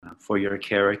for your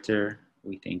character.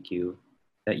 We thank you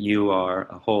that you are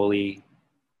a holy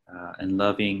and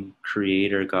loving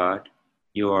creator God.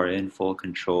 You are in full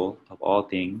control of all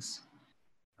things.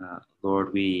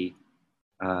 Lord, we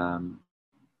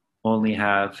only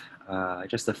have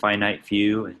just a finite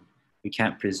view, and we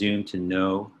can't presume to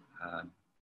know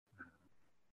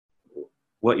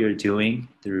what you're doing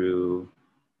through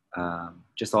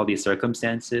just all these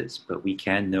circumstances, but we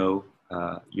can know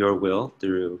your will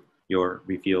through your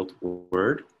revealed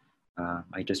word.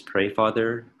 I just pray,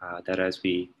 Father, that as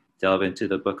we delve into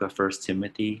the book of First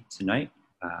Timothy tonight,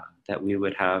 that we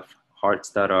would have hearts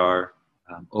that are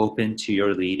open to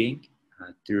your leading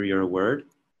through your word,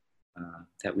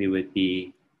 that we would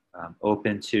be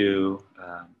open to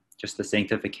just the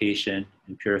sanctification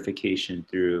and purification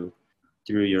through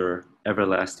your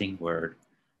everlasting word.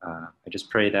 I just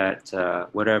pray that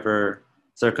whatever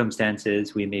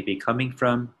circumstances we may be coming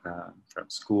from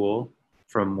school,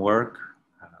 from work,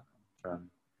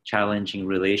 from challenging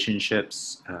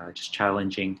relationships, just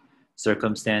challenging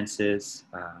circumstances,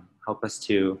 help us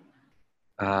to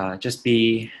just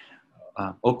be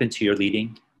open to your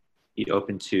leading, be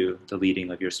open to the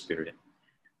leading of your Spirit.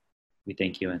 We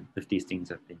thank you and lift these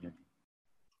things up in your name.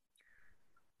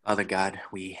 Father God,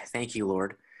 we thank you,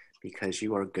 Lord, because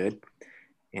you are good.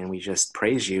 And we just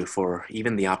praise you for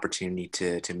even the opportunity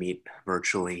to meet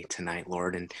virtually tonight,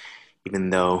 Lord. And even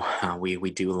though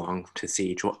we do long to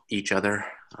see each other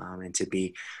and to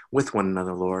be with one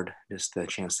another, Lord, just the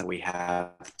chance that we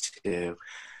have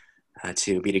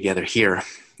to be together here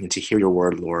and to hear your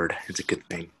word, Lord, it's a good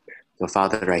thing. So,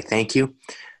 Father, I thank you.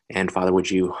 And Father,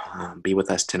 would you be with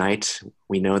us tonight?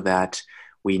 We know that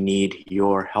we need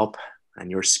your help and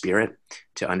your Spirit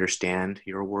to understand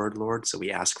your word, Lord. So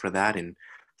we ask for that in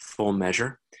full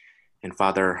measure. And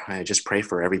Father, I just pray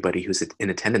for everybody who's in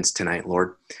attendance tonight,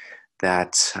 Lord,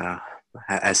 that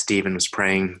as Stephen was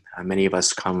praying, many of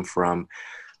us come from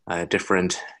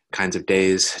different kinds of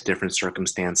days, different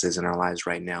circumstances in our lives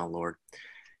right now, Lord.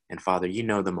 And Father, you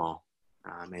know them all,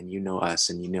 and you know us,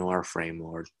 and you know our frame,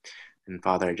 Lord. And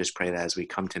Father, I just pray that as we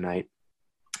come tonight,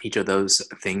 each of those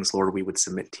things, Lord, we would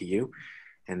submit to you,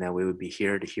 and that we would be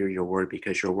here to hear your word,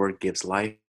 because your word gives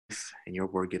life and your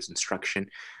word gives instruction.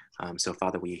 So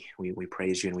Father, we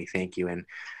praise you and we thank you, and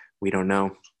we don't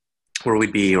know where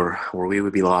we'd be or where we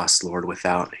would be lost, Lord,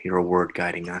 without your word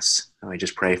guiding us. I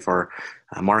just pray for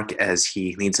Mark as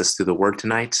he leads us through the word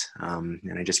tonight.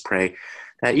 And I just pray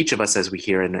that each of us, as we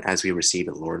hear and as we receive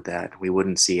it, Lord, that we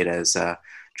wouldn't see it as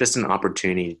just an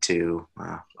opportunity to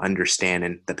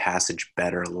understand the passage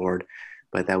better, Lord,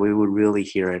 but that we would really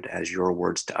hear it as your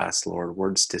words to us, Lord,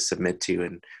 words to submit to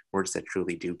and words that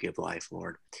truly do give life,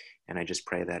 Lord. And I just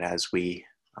pray that as we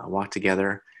walk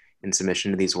together in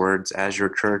submission to these words as your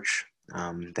church,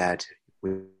 that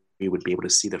we would be able to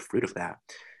see the fruit of that.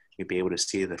 We'd be able to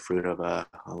see the fruit of a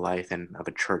life and of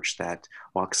a church that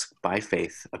walks by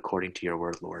faith according to your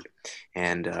word, Lord,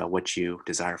 and what you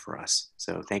desire for us.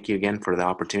 So thank you again for the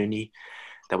opportunity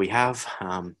that we have.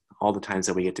 All the times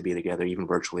that we get to be together, even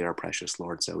virtually, are precious,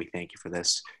 Lord. So we thank you for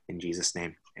this. In Jesus'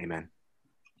 name, amen.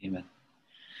 Amen.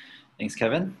 Thanks,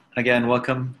 Kevin. Again,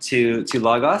 welcome to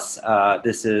Logos.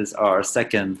 This is our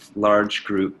second large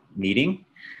group meeting.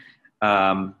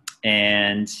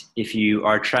 And if you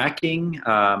are tracking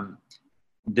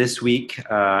this week,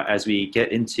 as we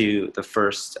get into the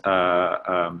first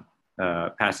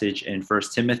passage in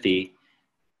First Timothy,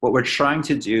 what we're trying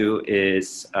to do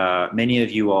is, many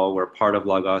of you all were part of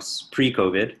Logos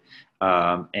pre-COVID,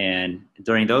 and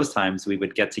during those times we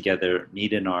would get together,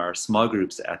 meet in our small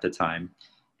groups at the time,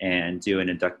 and do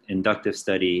an inductive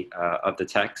study of the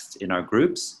text in our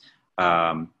groups.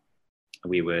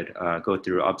 We would go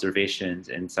through observations,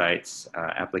 insights,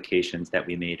 applications that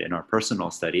we made in our personal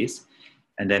studies.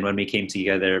 And then when we came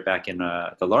together back in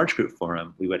the large group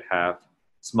forum, we would have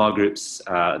small groups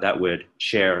that would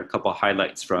share a couple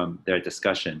highlights from their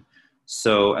discussion.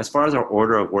 So as far as our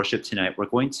order of worship tonight, we're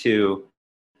going to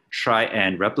try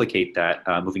and replicate that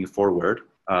moving forward,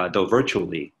 though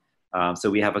virtually. So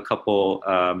we have a couple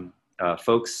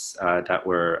folks that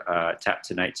were tapped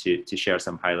tonight to share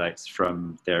some highlights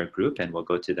from their group, and we'll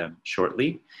go to them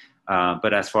shortly.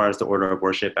 But as far as the order of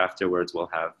worship, afterwards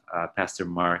we'll have Pastor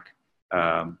Mark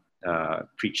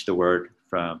preach the word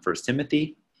from First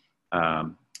Timothy,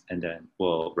 and then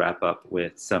we'll wrap up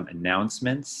with some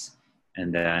announcements,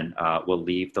 and then we'll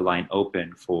leave the line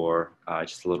open for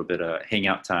just a little bit of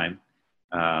hangout time.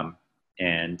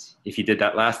 And if you did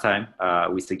that last time,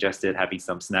 we suggested having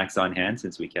some snacks on hand,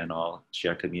 since we can all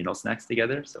share communal snacks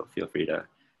together. So feel free to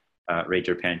raid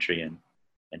your pantry and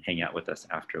hang out with us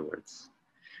afterwards.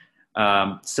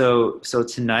 So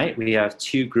tonight we have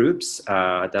two groups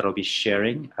that'll be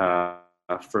sharing.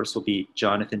 First will be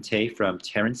Jonathan Tay from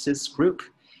Terrence's group.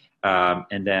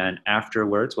 And then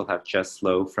afterwards, we'll have Jess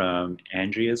Lowe from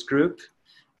Andrea's group.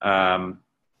 And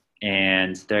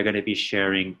they're going to be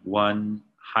sharing one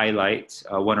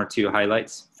or two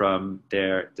highlights from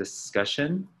their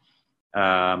discussion.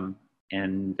 And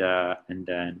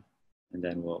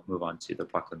then we'll move on to the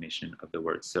proclamation of the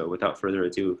word. So without further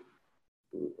ado,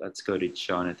 let's go to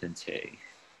Jonathan Tay.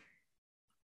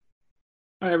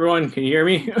 Hi, everyone. Can you hear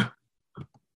me?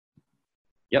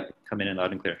 Yep, coming in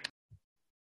loud and clear.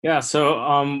 Yeah,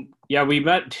 so we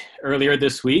met earlier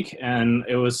this week, and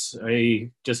it was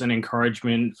just an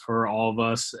encouragement for all of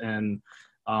us. And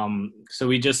so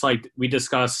we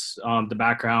discussed the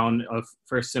background of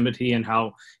First Timothy and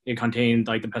how it contained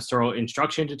like the pastoral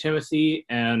instruction to Timothy,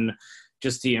 and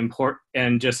just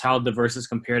just how the verses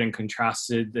compared and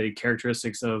contrasted the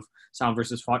characteristics of sound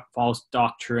versus false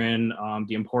doctrine,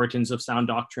 the importance of sound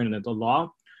doctrine and the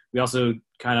law. We also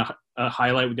kind of a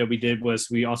highlight that we did was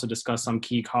we also discussed some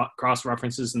key cross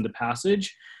references in the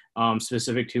passage,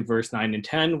 specific to verse 9 and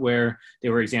 10, where they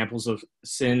were examples of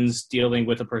sins dealing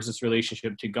with a person's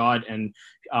relationship to God and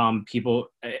people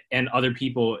and other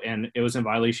people, and it was in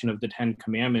violation of the 10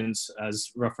 Commandments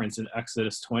as referenced in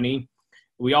Exodus 20.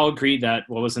 We all agreed that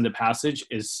what was in the passage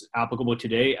is applicable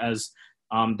today, as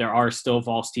there are still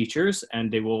false teachers,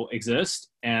 and they will exist,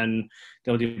 and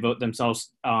they'll devote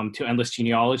themselves to endless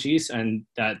genealogies, and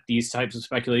that these types of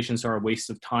speculations are a waste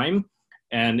of time,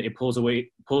 and it pulls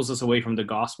us away from the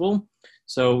gospel.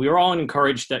 So we were all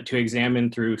encouraged to examine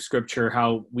through Scripture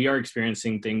how we are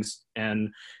experiencing things,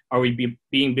 and are we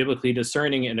being biblically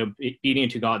discerning and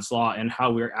obedient to God's law, and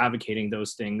how we're advocating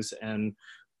those things. And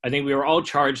I think we were all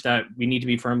charged that we need to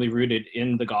be firmly rooted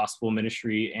in the gospel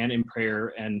ministry and in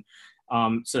prayer, and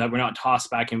so that we're not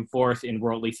tossed back and forth in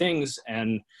worldly things,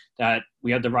 and that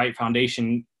we have the right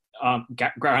foundation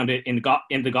grounded in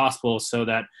the gospel, so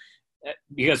that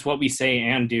because what we say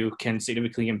and do can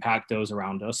significantly impact those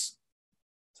around us.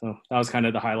 So that was kind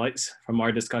of the highlights from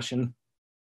our discussion.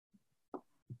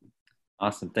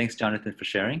 Awesome. Thanks, Jonathan, for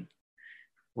sharing.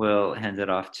 We'll hand it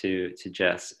off to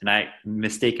Jess. And I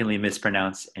mistakenly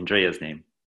mispronounced Andrea's name.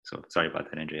 So sorry about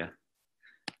that, Andrea.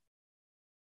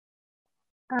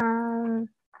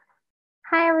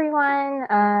 Hi, everyone.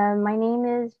 My name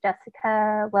is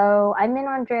Jessica Lowe. I'm in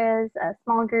Andrea's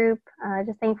small group.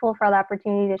 Just thankful for the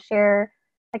opportunity to share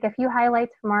like a few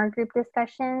highlights from our group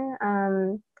discussion.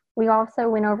 We also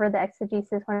went over the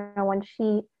Exegesis 101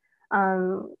 sheet.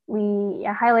 We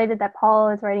highlighted that Paul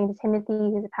is writing to Timothy,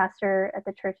 who's a pastor at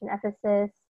the church in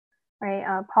Ephesus.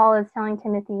 Right? Paul is telling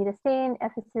Timothy to stay in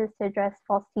Ephesus to address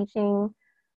false teaching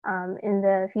in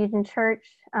the Ephesian church.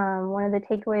 One of the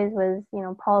takeaways was,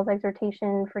 Paul's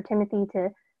exhortation for Timothy to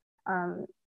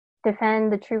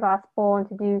defend the true gospel and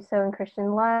to do so in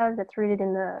Christian love that's rooted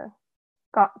in the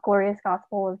glorious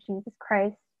gospel of Jesus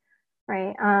Christ,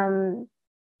 right?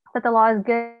 That the law is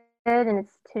good and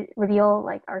it's to reveal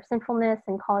like our sinfulness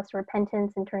and call us to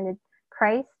repentance and turn to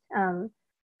Christ, and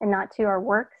not to our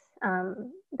works.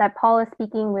 That Paul is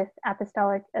speaking with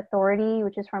apostolic authority,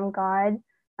 which is from God.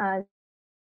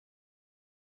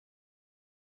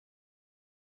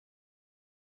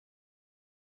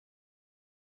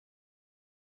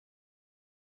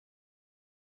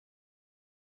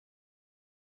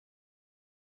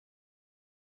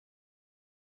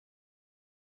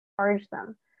 Charge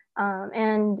them.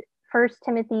 And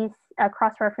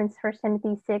cross-reference 1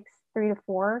 Timothy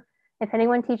 6:3-4. If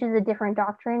anyone teaches a different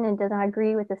doctrine and does not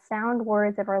agree with the sound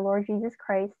words of our Lord Jesus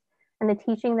Christ and the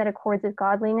teaching that accords with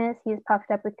godliness, he is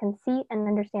puffed up with conceit and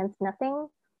understands nothing.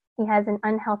 He has an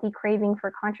unhealthy craving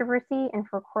for controversy and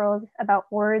for quarrels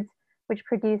about words, which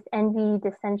produce envy,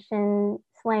 dissension,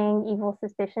 slang, evil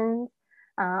suspicions.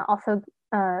 Also,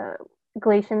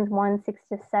 Galatians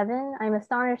 1:6-7. I'm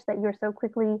astonished that you're so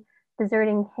quickly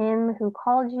deserting him who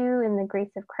called you in the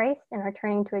grace of Christ and are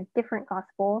turning to a different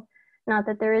gospel. Not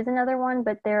that there is another one,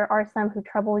 but there are some who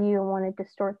trouble you and want to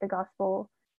distort the gospel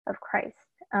of Christ.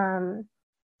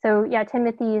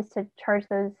 Timothy is to charge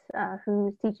those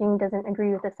whose teaching doesn't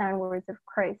agree with the sound words of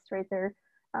Christ, right? They're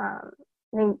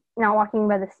not walking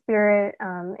by the Spirit,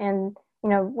 and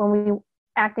when we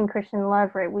act in Christian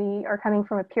love, right, we are coming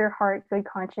from a pure heart, good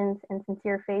conscience, and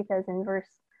sincere faith, as in verse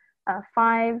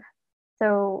 5.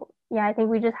 So I think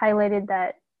we just highlighted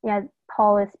that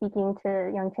Paul is speaking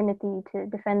to young Timothy to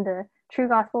defend the true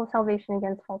gospel of salvation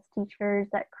against false teachers,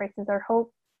 that Christ is our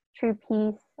hope, true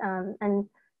peace, and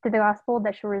to the gospel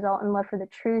that should result in love for the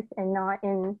truth and not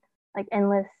in like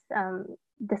endless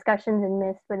discussions and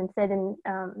myths, but instead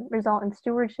result in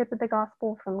stewardship of the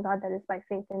gospel from God that is by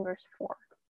faith in verse 4.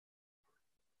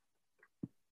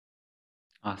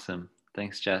 Awesome.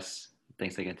 Thanks, Jess.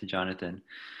 Thanks again to Jonathan.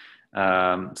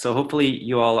 So hopefully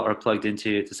you all are plugged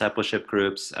into discipleship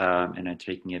groups and are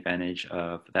taking advantage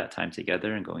of that time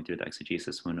together and going through the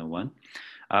Exegesis 101.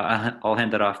 I'll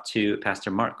hand that off to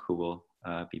Pastor Mark, who will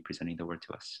be presenting the word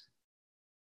to us.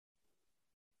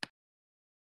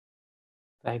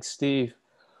 Thanks, Steve.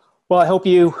 Well, I hope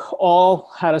you all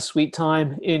had a sweet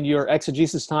time in your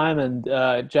exegesis time,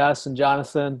 and Jess and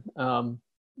Jonathan, it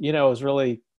was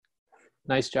really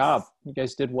nice job. You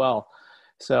guys did well.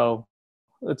 So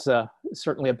it's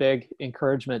certainly a big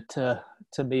encouragement to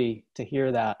me to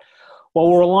hear that.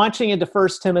 Well, we're launching into 1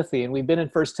 Timothy, and we've been in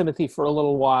 1 Timothy for a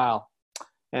little while.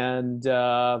 And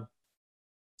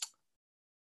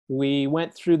we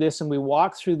went through this and we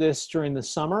walked through this during the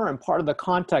summer. And part of the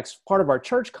context, part of our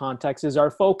church context, is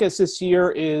our focus this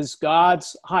year is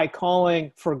God's high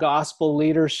calling for gospel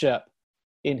leadership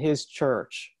in his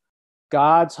church.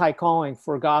 God's high calling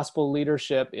for gospel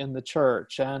leadership in the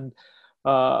church. And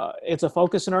it's a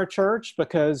focus in our church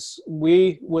because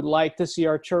we would like to see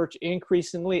our church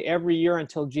increasingly every year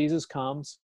until Jesus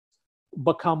comes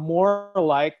become more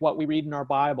like what we read in our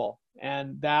Bible.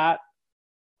 And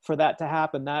for that to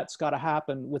happen, that's got to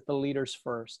happen with the leaders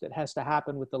first. It has to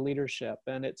happen with the leadership.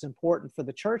 And it's important for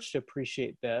the church to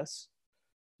appreciate this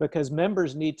because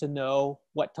members need to know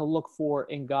what to look for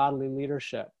in godly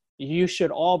leadership. You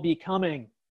should all be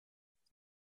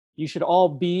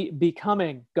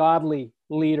becoming godly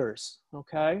leaders,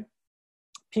 okay?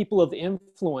 People of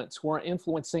influence who are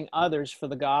influencing others for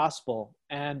the gospel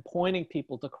and pointing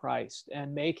people to Christ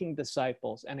and making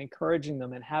disciples and encouraging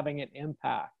them and having an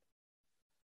impact.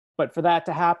 But for that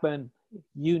to happen,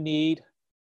 you need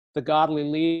the godly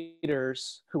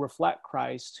leaders who reflect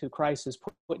Christ, who Christ has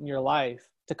put in your life,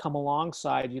 to come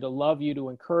alongside you, to love you, to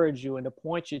encourage you, and to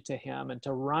point you to him and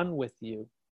to run with you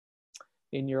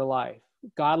in your life.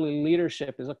 Godly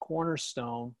leadership is a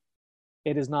cornerstone.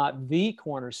 It is not the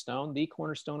cornerstone. The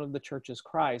cornerstone of the church is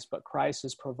Christ, but Christ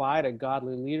has provided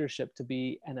godly leadership to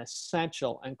be an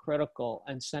essential and critical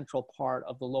and central part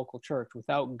of the local church.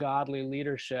 Without godly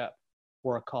leadership,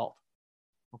 we're a cult.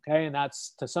 Okay, and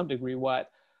that's to some degree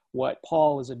what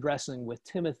Paul is addressing with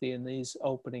Timothy in these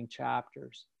opening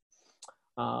chapters.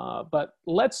 But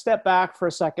let's step back for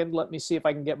a second. Let me see if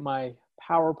I can get my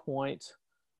PowerPoint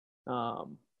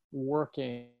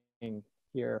working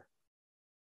here.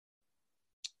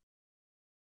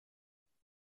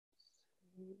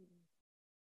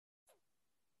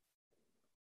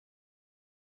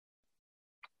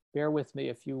 Bear with me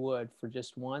if you would for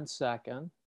just 1 second.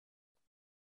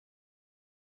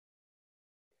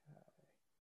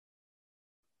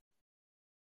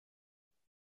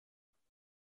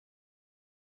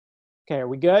 Okay, are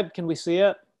we good? Can we see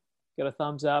it? Get a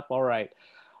thumbs up? All right.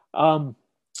 All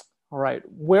right.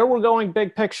 Where we're going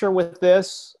big picture with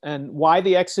this and why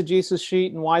the exegesis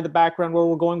sheet and why the background where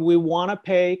we're going, we want to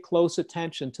pay close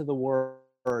attention to the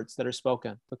words that are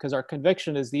spoken because our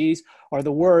conviction is these are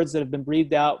the words that have been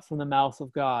breathed out from the mouth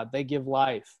of God. They give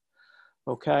life.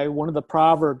 Okay. One of the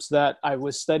Proverbs that I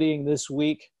was studying this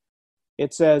week,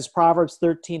 it says, Proverbs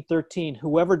 13:13,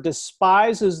 whoever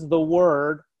despises the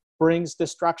word brings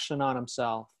destruction on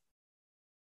himself,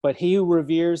 but he who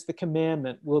reveres the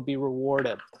commandment will be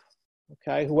rewarded.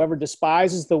 Okay, whoever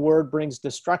despises the word brings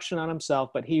destruction on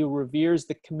himself, but he who reveres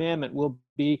the commandment will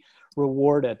be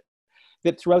rewarded.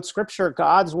 That throughout Scripture,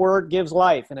 God's word gives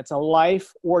life, and it's a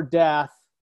life or death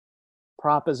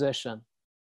proposition.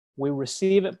 We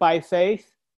receive it by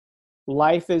faith.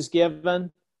 Life is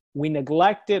given. We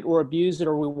neglect it or abuse it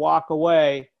or we walk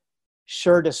away.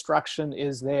 Sure, destruction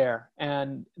is there.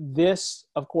 And this,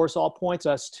 of course, all points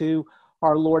us to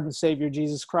our Lord and Savior,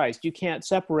 Jesus Christ. You can't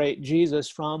separate Jesus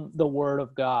from the Word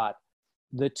of God.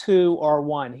 The two are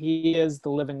one. He is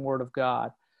the living Word of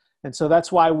God. And so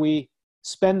that's why we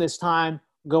spend this time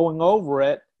going over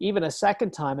it, even a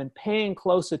second time, and paying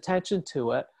close attention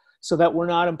to it so that we're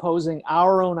not imposing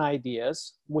our own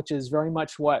ideas, which is very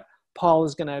much what Paul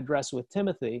is going to address with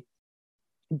Timothy.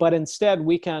 But instead,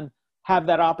 we can have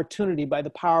that opportunity by the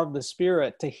power of the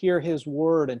Spirit to hear his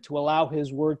word and to allow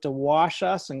his word to wash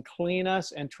us and clean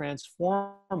us and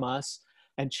transform us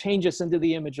and change us into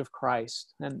the image of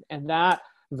Christ. And that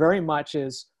very much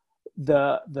is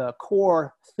the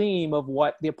core theme of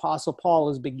what the Apostle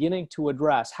Paul is beginning to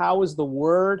address. How is the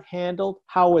word handled?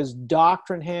 How is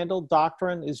doctrine handled?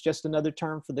 Doctrine is just another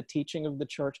term for the teaching of the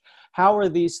church. How are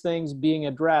these things being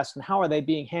addressed and how are they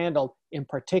being handled in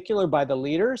particular by the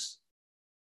leaders?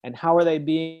 And how are they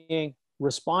being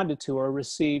responded to or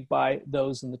received by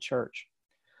those in the church.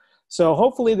 So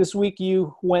hopefully this week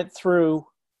you went through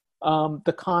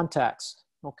the context,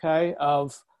 okay,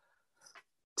 of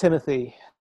Timothy.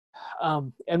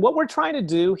 And what we're trying to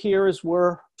do here is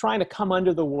we're trying to come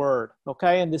under the word,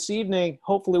 okay? And this evening,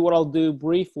 hopefully what I'll do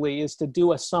briefly is to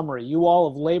do a summary. You all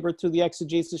have labored through the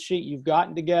exegesis sheet, you've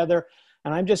gotten together,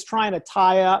 and I'm just trying to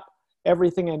tie up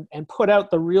everything and put out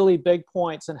the really big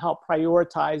points and help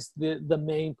prioritize the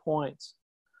main points.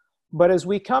 But as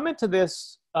we come into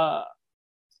this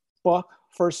book,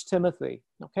 1 Timothy,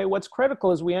 okay, what's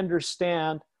critical is we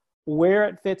understand where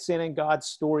it fits in God's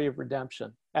story of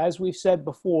redemption. As we've said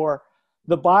before,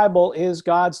 the Bible is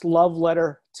God's love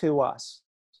letter to us.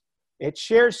 It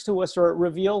shares to us, or it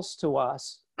reveals to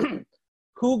us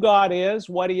who God is,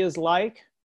 what he is like,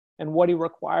 and what he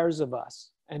requires of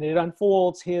us. And it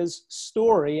unfolds his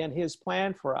story and his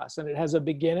plan for us. And it has a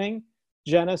beginning,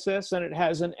 Genesis, and it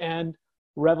has an end,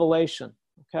 Revelation.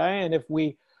 Okay? And if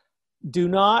we do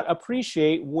not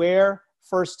appreciate where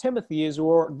 1 Timothy is,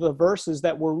 or the verses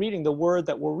that we're reading, the word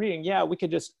that we're reading, yeah, we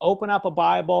could just open up a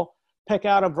Bible, pick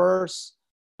out a verse,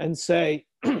 and say,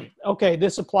 okay,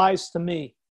 this applies to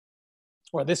me,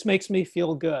 or this makes me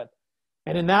feel good.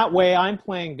 And in that way, I'm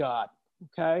playing God,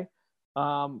 okay?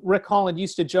 Rick Holland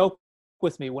used to joke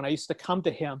with me when I used to come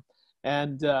to him,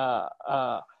 and,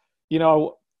 you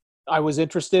know, I was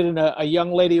interested in a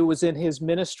young lady who was in his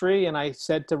ministry, and I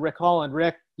said to Rick Holland,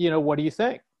 Rick, you know, what do you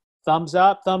think? Thumbs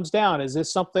up, thumbs down. Is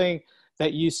this something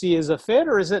that you see as a fit,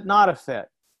 or is it not a fit?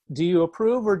 Do you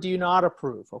approve or do you not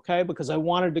approve? Okay, because I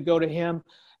wanted to go to him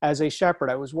as a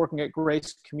shepherd. I was working at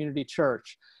Grace Community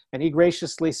Church, and he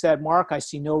graciously said, Mark, I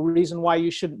see no reason why you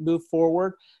shouldn't move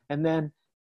forward. And then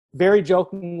very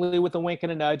jokingly, with a wink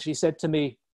and a nudge, he said to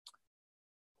me,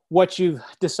 what you've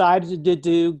decided to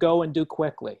do, go and do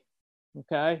quickly.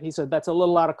 Okay, he said, that's a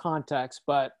little out of context,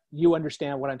 but you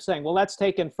understand what I'm saying. Well, that's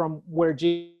taken from where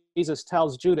Jesus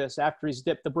tells Judas after he's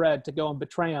dipped the bread to go and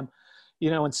betray him, you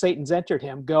know, and Satan's entered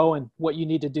him, go and what you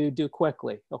need to do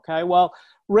quickly. Okay, well,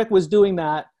 Rick was doing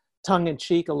that tongue in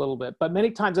cheek a little bit, but many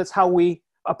times that's how we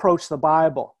approach the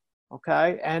Bible.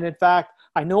 Okay, and in fact,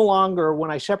 I no longer,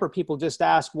 when I shepherd people, just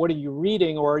ask, what are you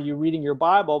reading, or are you reading your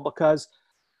Bible? Because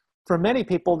for many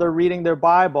people, they're reading their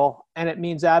Bible and it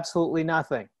means absolutely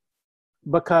nothing,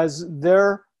 because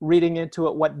they're reading into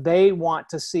it what they want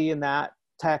to see in that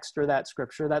text or that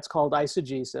scripture. That's called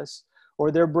eisegesis. Or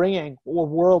they're bringing a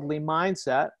worldly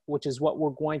mindset, which is what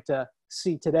we're going to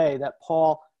see today, that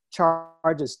Paul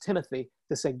charges Timothy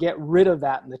to say, get rid of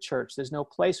that in the church. There's no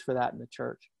place for that in the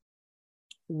church.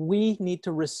 We need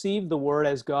to receive the word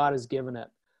as God has given it.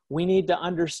 We need to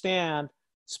understand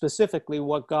specifically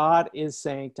what God is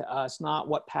saying to us, not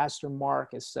what Pastor Mark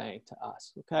is saying to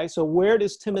us. Okay, so where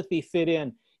does Timothy fit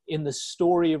in the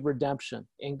story of redemption,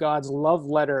 in God's love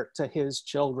letter to his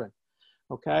children?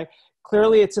 Okay,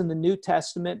 clearly it's in the New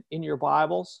Testament in your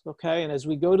Bibles. Okay, and as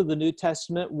we go to the New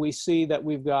Testament, we see that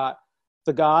we've got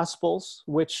the Gospels,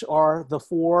 which are the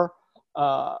four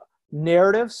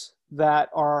narratives that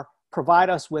provide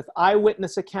us with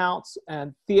eyewitness accounts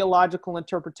and theological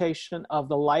interpretation of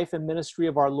the life and ministry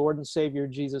of our Lord and Savior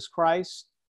Jesus Christ,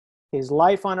 his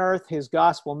life on earth, his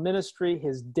gospel ministry,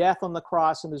 his death on the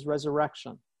cross, and his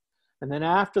resurrection. And then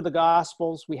after the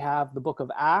Gospels, we have the book of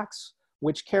Acts,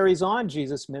 which carries on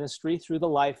Jesus' ministry through the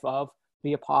life of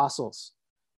the apostles,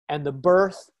 and the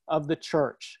birth of the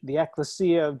church, the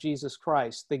ecclesia of Jesus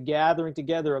Christ, the gathering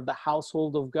together of the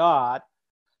household of God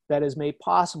that is made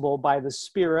possible by the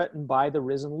Spirit and by the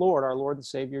risen Lord, our Lord and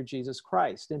Savior Jesus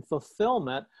Christ, in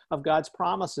fulfillment of God's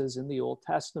promises in the Old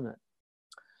Testament.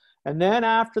 And then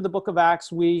after the book of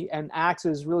Acts, and Acts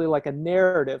is really like a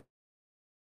narrative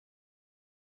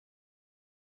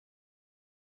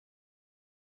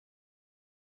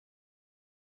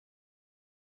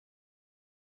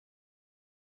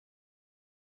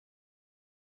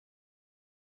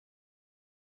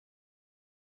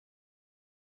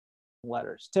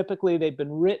letters. Typically, they've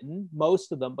been written,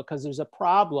 most of them, because there's a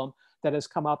problem that has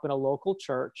come up in a local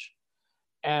church.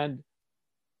 And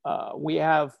we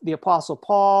have the Apostle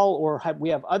Paul, or we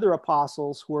have other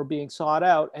apostles who are being sought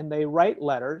out, and they write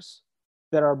letters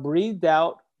that are breathed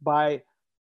out by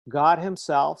God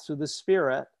himself through the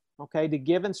Spirit, okay, to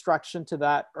give instruction to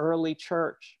that early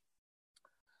church.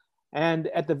 And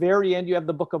at the very end, you have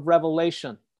the book of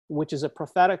Revelation, which is a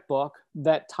prophetic book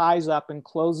that ties up and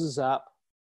closes up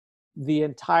the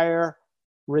entire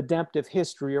redemptive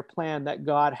history or plan that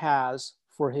God has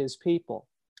for his people.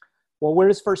 Well, where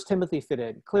does 1 Timothy fit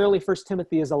in? Clearly, 1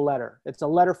 Timothy is a letter. It's a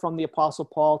letter from the Apostle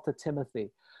Paul to Timothy,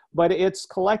 but it's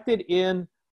collected in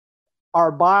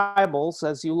our Bibles,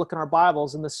 as you look in our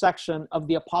Bibles, in the section of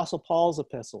the Apostle Paul's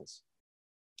epistles.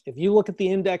 If you look at the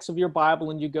index of your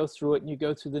Bible and you go through it and you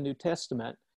go through the New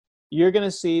Testament, you're going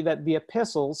to see that the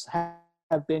epistles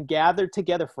have been gathered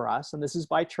together for us, and this is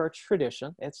by church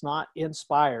tradition. It's not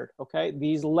inspired, okay?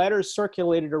 These letters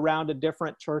circulated around to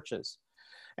different churches.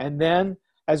 And then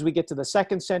as we get to the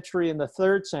 2nd century and the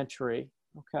 3rd century,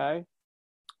 okay,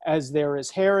 as there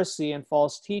is heresy and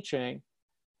false teaching,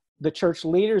 the church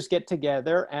leaders get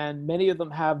together, and many of them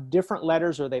have different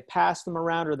letters, or they pass them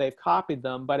around, or they've copied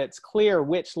them, but it's clear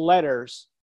which letters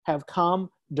have come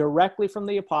directly from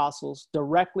the apostles,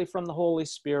 directly from the Holy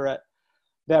Spirit,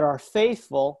 that are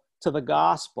faithful to the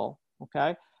gospel,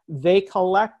 okay? They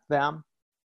collect them,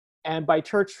 and by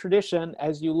church tradition,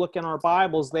 as you look in our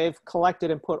Bibles, they've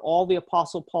collected and put all the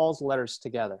Apostle Paul's letters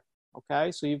together,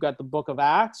 okay? So you've got the book of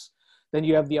Acts, then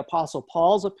you have the Apostle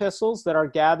Paul's epistles that are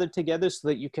gathered together so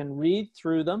that you can read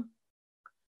through them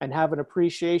and have an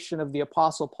appreciation of the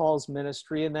Apostle Paul's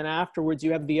ministry. And then afterwards,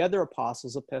 you have the other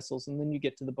apostles' epistles, and then you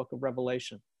get to the book of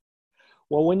Revelation.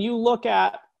 Well, when you look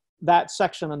at that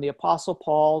section on the Apostle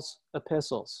Paul's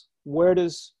epistles, where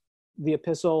does the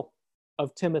epistle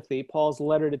of Timothy, Paul's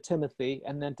letter to Timothy,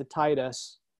 and then to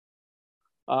Titus,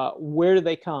 where do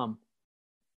they come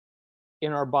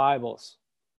in our Bibles?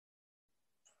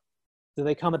 Do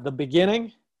they come at the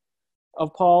beginning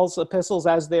of Paul's epistles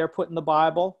as they are put in the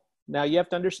Bible? Now, you have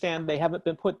to understand they haven't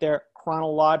been put there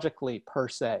chronologically per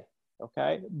se,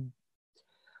 okay?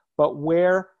 But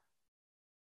where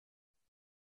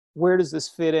does this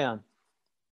fit in?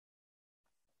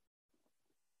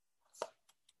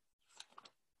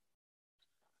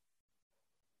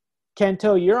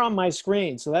 Kento, you're on my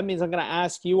screen, so that means I'm going to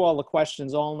ask you all the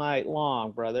questions all night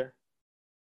long, brother.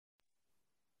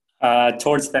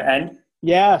 Towards the end?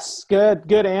 Yes,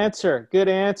 good answer. Good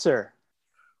answer.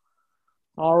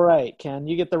 All right, Ken,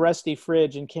 you get the rusty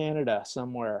fridge in Canada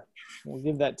somewhere. We'll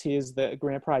give that to you as the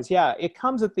grand prize. Yeah, it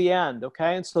comes at the end,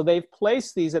 okay? And so they've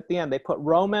placed these at the end. They put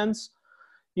Romans,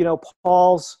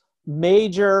 Paul's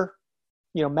major,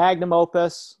 magnum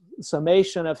opus,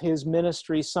 summation of his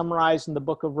ministry summarized in the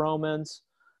book of Romans,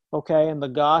 okay, and the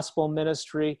gospel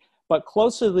ministry. But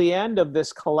closer to the end of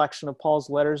this collection of Paul's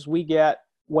letters, we get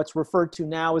what's referred to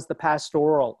now as the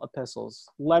pastoral epistles,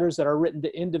 letters that are written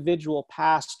to individual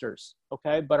pastors,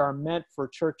 okay, but are meant for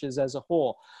churches as a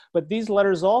whole. But these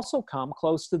letters also come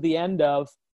close to the end of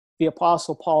the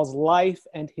Apostle Paul's life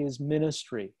and his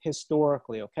ministry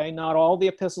historically, okay? Not all the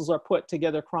epistles are put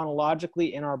together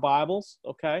chronologically in our Bibles,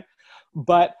 okay?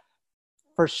 But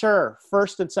for sure,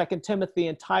 1st and 2nd Timothy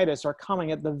and Titus are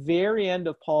coming at the very end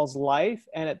of Paul's life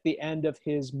and at the end of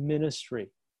his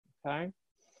ministry, okay?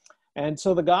 And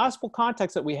so the gospel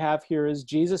context that we have here is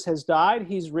Jesus has died,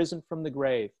 he's risen from the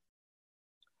grave.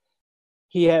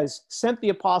 He has sent the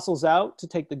apostles out to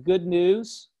take the good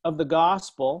news of the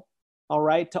gospel, all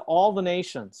right, to all the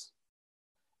nations.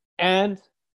 And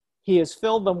he has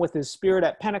filled them with his Spirit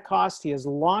at Pentecost. He has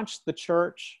launched the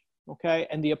church, okay?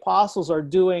 And the apostles are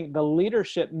doing the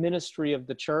leadership ministry of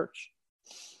the church.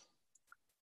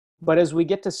 But as we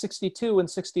get to 62 and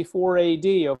 64 AD,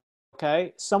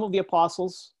 okay, some of the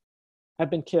apostles have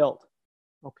been killed,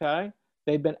 okay?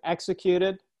 They've been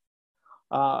executed.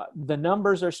 The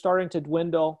numbers are starting to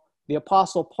dwindle. The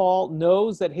Apostle Paul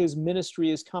knows that his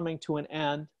ministry is coming to an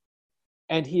end,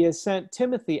 and he has sent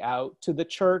Timothy out to the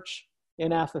church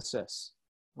in Ephesus,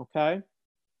 okay?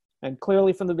 And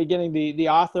clearly from the beginning, the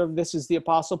author of this is the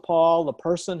Apostle Paul. The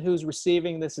person who's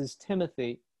receiving this is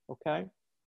Timothy, okay?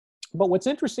 But what's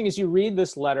interesting as you read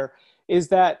this letter is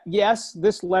that, yes,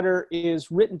 this letter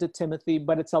is written to Timothy,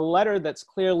 but it's a letter that's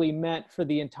clearly meant for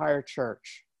the entire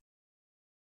church,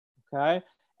 okay?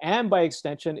 And by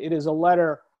extension, it is a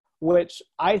letter which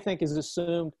I think is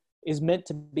assumed is meant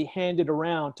to be handed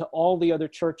around to all the other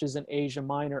churches in Asia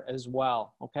Minor as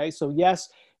well, okay? So yes,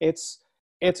 it's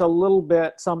a little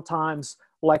bit sometimes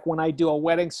like when I do a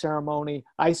wedding ceremony,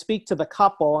 I speak to the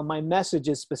couple and my message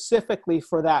is specifically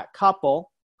for that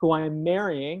couple who I'm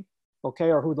marrying,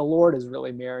 okay, or who the Lord is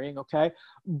really marrying, okay?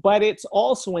 But it's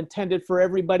also intended for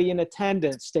everybody in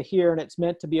attendance to hear, and it's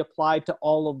meant to be applied to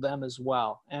all of them as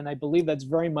well. And I believe that's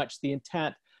very much the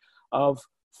intent of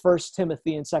 1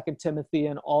 Timothy and 2 Timothy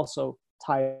and also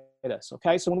Titus,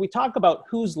 okay? So when we talk about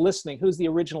who's listening, who's the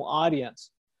original audience,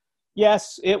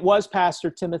 yes, it was Pastor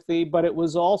Timothy, but it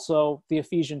was also the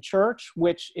Ephesian church,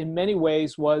 which in many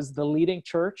ways was the leading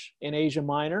church in Asia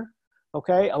Minor,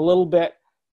 okay? A little bit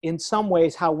in some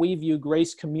ways how we view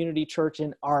Grace Community Church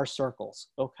in our circles,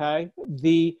 okay?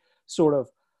 The sort of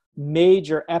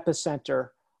major epicenter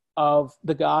of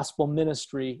the gospel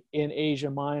ministry in Asia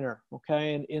Minor,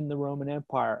 okay, and in the Roman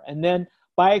Empire. And then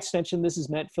by extension, this is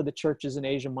meant for the churches in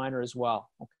Asia Minor as well,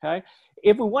 okay?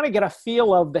 If we want to get a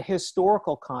feel of the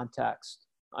historical context,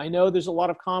 I know there's a lot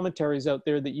of commentaries out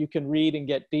there that you can read and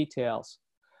get details,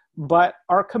 but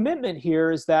our commitment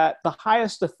here is that the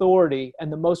highest authority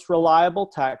and the most reliable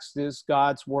text is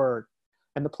God's word.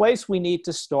 And the place we need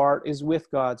to start is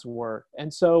with God's word.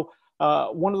 And so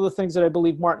one of the things that I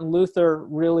believe Martin Luther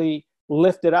really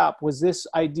lifted up was this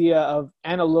idea of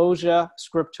analogia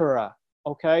scriptura,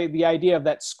 okay? The idea of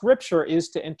that scripture is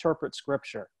to interpret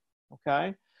scripture,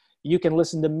 okay? You can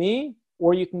listen to me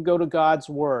or you can go to God's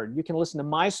word. You can listen to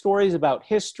my stories about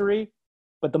history,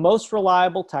 but the most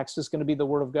reliable text is going to be the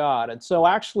word of God. And so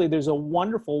actually there's a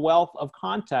wonderful wealth of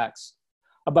context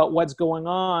about what's going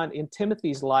on in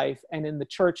Timothy's life and in the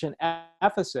church in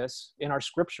Ephesus in our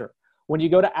scripture. When you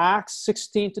go to Acts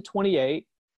 16 to 28,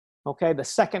 okay, the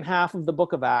second half of the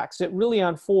book of Acts, it really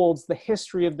unfolds the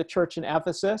history of the church in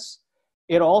Ephesus.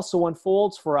 It also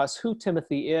unfolds for us who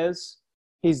Timothy is.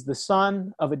 He's the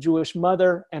son of a Jewish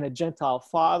mother and a Gentile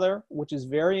father, which is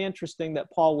very interesting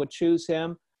that Paul would choose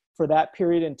him for that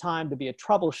period in time to be a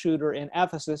troubleshooter in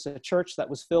Ephesus, a church that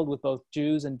was filled with both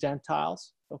Jews and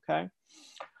Gentiles, okay?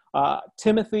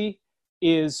 Timothy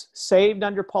is saved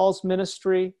under Paul's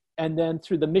ministry, and then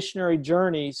through the missionary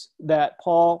journeys that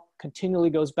Paul continually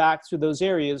goes back through those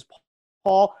areas,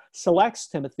 Paul selects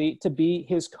Timothy to be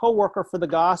his co-worker for the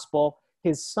gospel,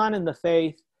 his son in the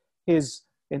faith,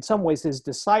 in some ways his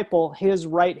disciple, his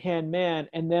right-hand man.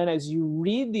 And then as you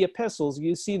read the epistles,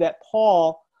 you see that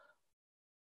Paul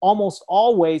almost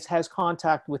always has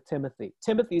contact with Timothy.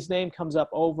 Timothy's name comes up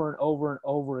over and over and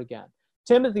over again.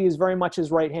 Timothy is very much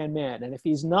his right-hand man. And if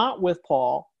he's not with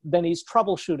Paul, then he's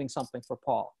troubleshooting something for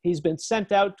Paul. He's been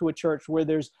sent out to a church where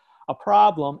there's a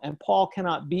problem and Paul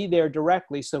cannot be there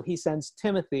directly. So he sends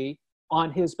Timothy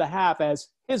on his behalf as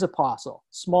his apostle,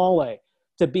 small a,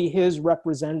 to be his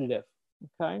representative.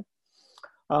 Okay.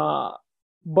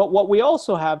 But what we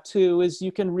also have too is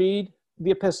you can read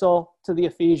the epistle to the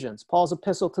Ephesians, Paul's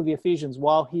epistle to the Ephesians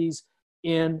while he's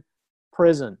in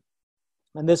prison.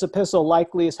 And this epistle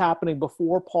likely is happening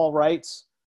before Paul writes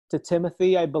to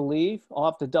Timothy, I believe. I'll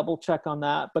have to double check on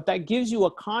that. But that gives you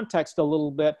a context a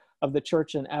little bit of the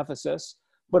church in Ephesus.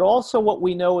 But also what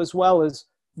we know as well is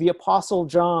the Apostle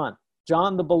John,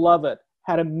 John the Beloved,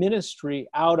 had a ministry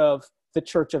out of the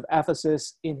church of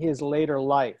Ephesus in his later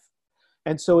life.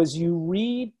 And so as you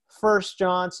read 1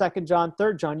 John, 2 John,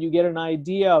 3 John, you get an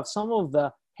idea of some of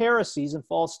the heresies and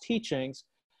false teachings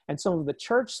and some of the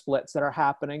church splits that are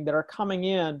happening that are coming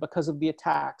in because of the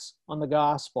attacks on the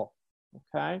gospel,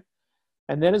 okay?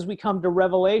 And then as we come to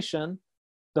Revelation,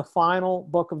 the final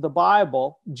book of the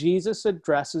Bible, Jesus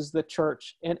addresses the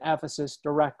church in Ephesus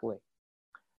directly.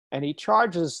 And he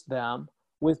charges them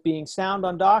with being sound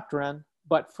on doctrine,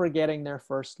 but forgetting their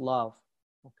first love,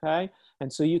 okay?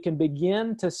 And so you can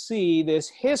begin to see this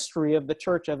history of the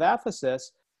church of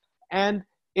Ephesus, and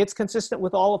it's consistent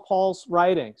with all of Paul's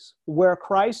writings. Where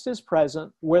Christ is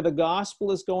present, where the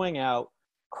gospel is going out,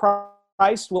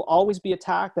 Christ will always be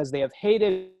attacked. As they have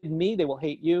hated me, they will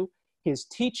hate you. His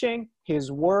teaching,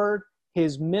 his word,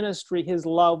 his ministry, his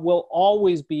love will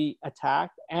always be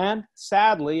attacked. And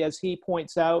sadly, as he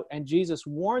points out, and Jesus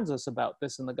warns us about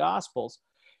this in the Gospels,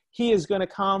 he is going to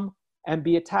come and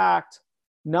be attacked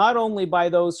not only by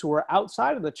those who are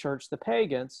outside of the church, the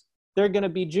pagans. They're going to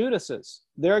be Judases.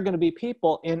 There are going to be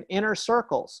people in inner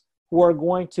circles who are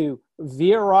going to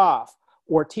veer off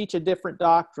or teach a different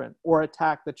doctrine or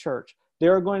attack the church.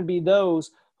 There are going to be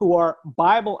those who are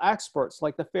Bible experts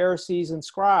like the Pharisees and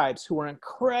scribes who are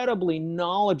incredibly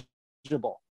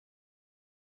knowledgeable.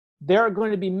 There are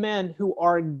going to be men who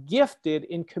are gifted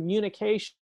in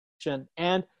communication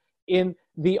and in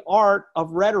the art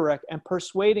of rhetoric and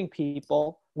persuading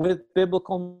people with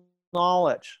biblical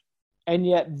knowledge. And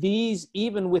yet these,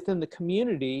 even within the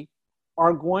community,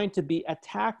 are going to be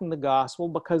attacking the gospel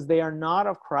because they are not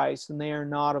of Christ and they are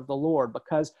not of the Lord,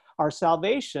 because our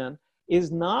salvation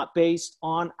is not based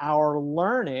on our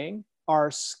learning, our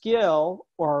skill,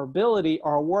 our ability,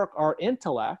 our work, our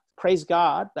intellect. Praise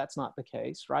God, that's not the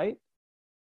case, right?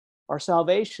 Our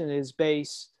salvation is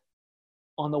based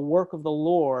on the work of the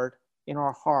Lord in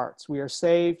our hearts. We are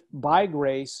saved by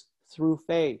grace through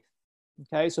faith.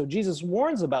 Okay, so Jesus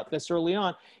warns about this early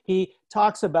on. He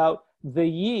talks about the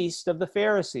yeast of the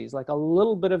Pharisees, like a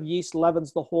little bit of yeast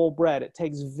leavens the whole bread. It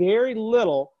takes very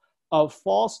little of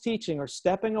false teaching or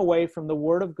stepping away from the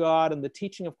Word of God and the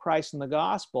teaching of Christ and the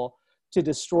gospel to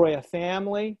destroy a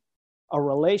family, a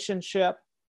relationship,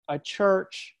 a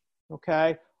church,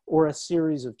 okay, or a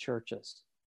series of churches.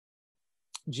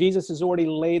 Jesus has already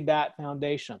laid that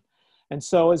foundation. And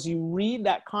so as you read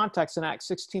that context in Acts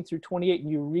 16 through 28,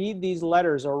 and you read these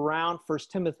letters around 1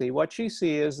 Timothy, what you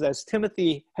see is as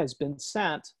Timothy has been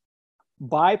sent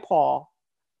by Paul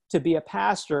to be a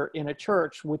pastor in a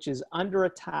church which is under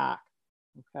attack,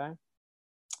 okay?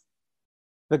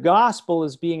 The gospel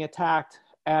is being attacked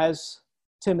as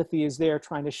Timothy is there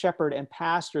trying to shepherd and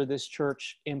pastor this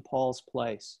church in Paul's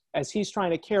place, as he's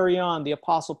trying to carry on the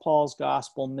Apostle Paul's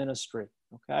gospel ministry,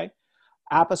 okay?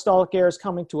 Apostolic era is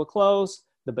coming to a close.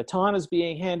 The baton is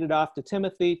being handed off to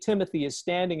Timothy. Timothy is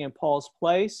standing in Paul's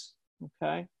place,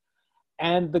 okay?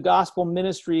 And the gospel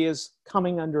ministry is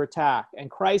coming under attack, and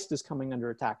Christ is coming under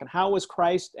attack. And how is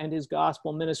Christ and his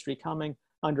gospel ministry coming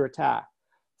under attack?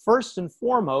 First and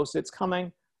foremost, it's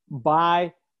coming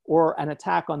by or an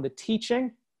attack on the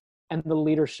teaching and the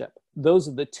leadership. Those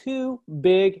are the two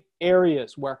big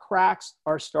areas where cracks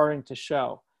are starting to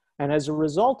show. And as a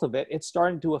result of it, it's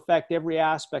starting to affect every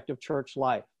aspect of church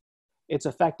life. It's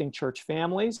affecting church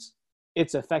families.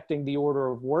 It's affecting the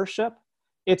order of worship.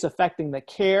 It's affecting the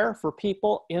care for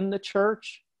people in the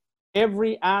church.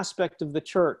 Every aspect of the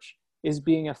church is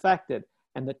being affected.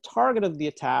 And the target of the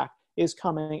attack is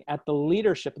coming at the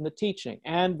leadership and the teaching.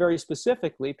 And very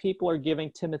specifically, people are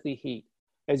giving Timothy heat.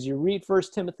 As you read 1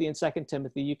 Timothy and 2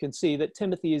 Timothy, you can see that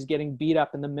Timothy is getting beat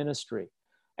up in the ministry.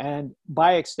 And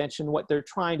by extension, what they're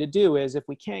trying to do is, if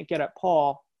we can't get at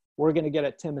Paul, we're going to get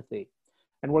at Timothy.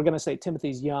 And we're going to say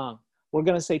Timothy's young. We're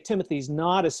going to say Timothy's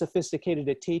not as sophisticated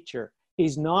a teacher.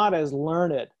 He's not as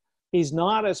learned. He's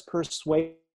not as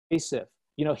persuasive.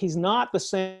 You know, he's not the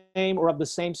same or of the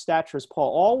same stature as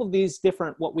Paul. All of these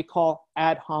different, what we call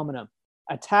ad hominem.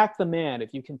 Attack the man.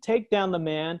 If you can take down the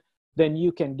man, then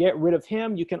you can get rid of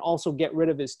him. You can also get rid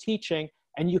of his teaching,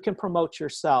 and you can promote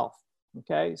yourself.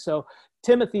 Okay, so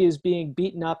Timothy is being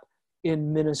beaten up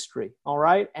in ministry, all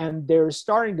right? And there's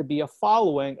starting to be a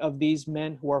following of these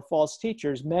men who are false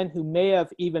teachers, men who may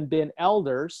have even been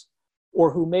elders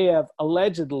or who may have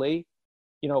allegedly,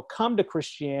 come to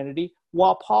Christianity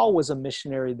while Paul was a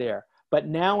missionary there. But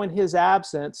now in his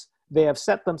absence, they have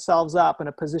set themselves up in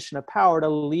a position of power to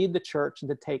lead the church and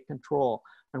to take control.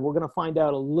 And we're going to find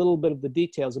out a little bit of the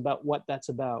details about what that's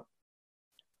about.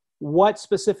 What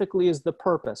specifically is the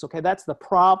purpose? Okay, that's the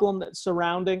problem that's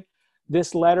surrounding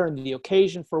this letter and the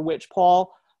occasion for which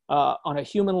Paul, on a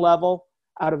human level,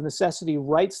 out of necessity,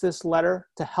 writes this letter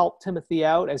to help Timothy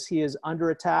out as he is under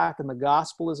attack and the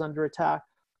gospel is under attack.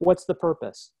 What's the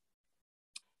purpose?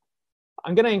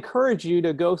 I'm going to encourage you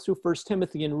to go through 1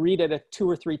 Timothy and read it 2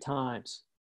 or 3 times.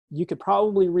 You could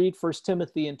probably read 1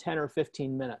 Timothy in 10 or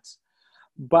 15 minutes,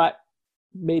 but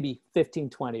maybe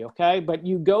 15, 20, okay? But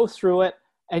you go through it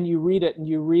and you read it and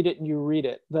you read it and you read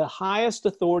it. The highest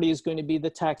authority is going to be the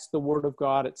text, the Word of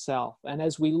God itself. And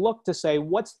as we look to say,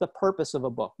 what's the purpose of a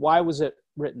book? Why was it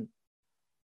written?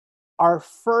 Our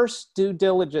first due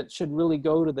diligence should really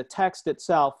go to the text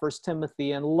itself, 1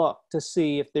 Timothy, and look to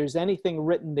see if there's anything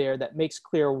written there that makes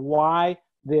clear why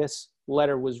this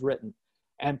letter was written.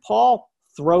 And Paul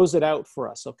throws it out for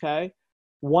us, okay?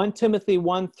 1 Timothy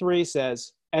 1:3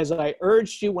 says, "As I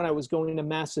urged you when I was going to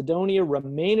Macedonia,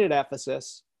 remain at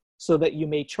Ephesus, so that you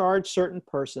may charge certain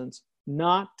persons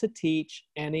not to teach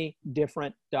any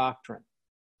different doctrine."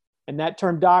 And that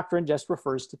term doctrine just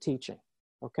refers to teaching,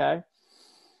 okay?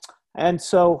 And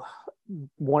so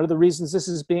one of the reasons this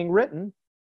is being written,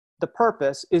 the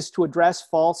purpose, is to address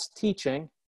false teaching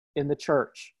in the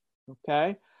church,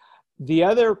 okay? The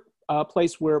other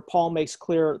place where Paul makes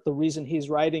clear the reason he's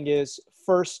writing is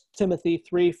 1 Timothy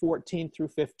 3:14 through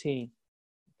 15.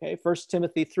 Okay, 1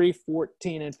 Timothy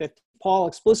 3:14 and 15. Paul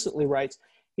explicitly writes,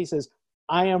 he says,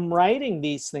 "I am writing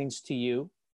these things to you,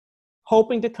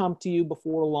 hoping to come to you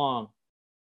before long.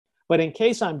 But in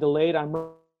case I'm delayed, I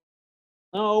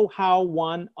know how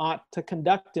one ought to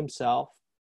conduct himself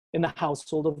in the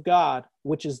household of God,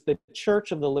 which is the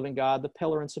church of the living God, the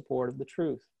pillar and support of the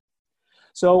truth."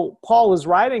 So Paul is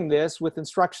writing this with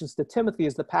instructions to Timothy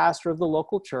as the pastor of the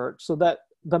local church so that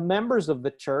the members of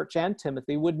the church and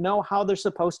Timothy would know how they're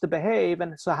supposed to behave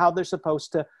and so how they're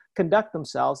supposed to conduct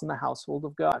themselves in the household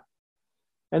of God.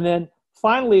 And then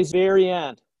finally, at the very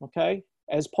end, okay,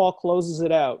 as Paul closes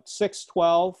it out,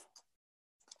 6:12,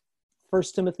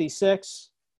 1 Timothy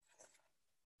 6,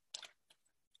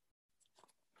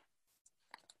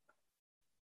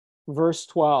 verse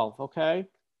 12, okay?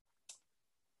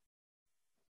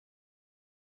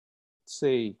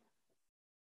 See,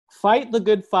 "Fight the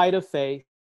good fight of faith,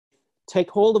 take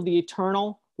hold of the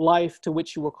eternal life to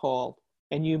which you were called,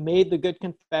 and you made the good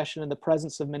confession in the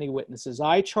presence of many witnesses.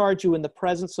 I charge you in the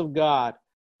presence of God,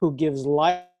 who gives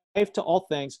life to all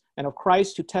things, and of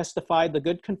Christ who testified the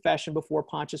good confession before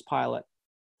Pontius Pilate,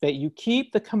 that you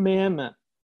keep the commandment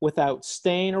without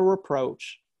stain or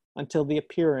reproach until the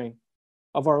appearing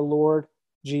of our Lord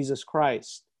Jesus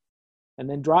Christ. And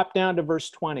then drop down to verse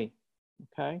 20,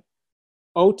 okay?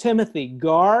 O Timothy,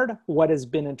 guard what has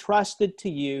been entrusted to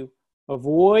you,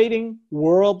 avoiding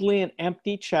worldly and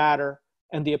empty chatter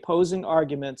and the opposing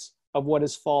arguments of what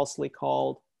is falsely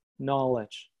called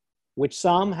knowledge, which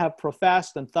some have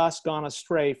professed and thus gone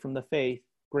astray from the faith.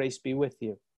 Grace be with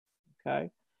you. Okay?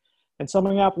 And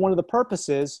summing up, one of the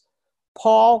purposes,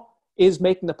 Paul is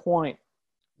making the point.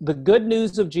 The good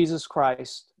news of Jesus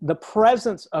Christ, the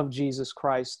presence of Jesus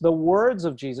Christ, the words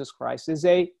of Jesus Christ is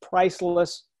a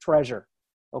priceless treasure.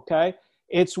 Okay?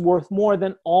 It's worth more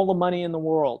than all the money in the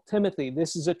world. Timothy,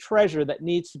 this is a treasure that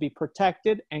needs to be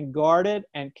protected and guarded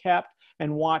and kept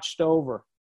and watched over.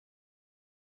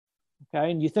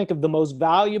 Okay? And you think of the most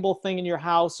valuable thing in your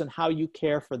house and how you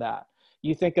care for that.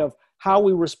 You think of how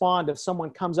we respond if someone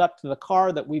comes up to the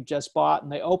car that we've just bought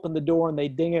and they open the door and they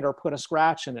ding it or put a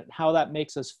scratch in it, and how that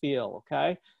makes us feel,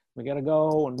 okay? We got to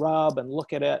go and rub and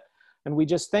look at it. And we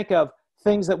just think of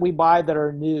things that we buy that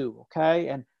are new, okay?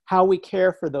 And how we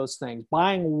care for those things,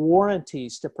 buying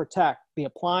warranties to protect the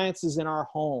appliances in our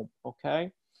home,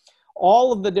 okay?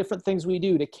 All of the different things we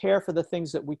do to care for the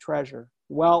things that we treasure.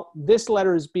 Well, this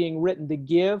letter is being written to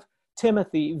give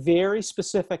Timothy very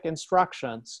specific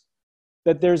instructions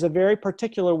that there's a very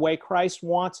particular way Christ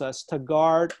wants us to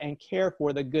guard and care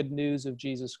for the good news of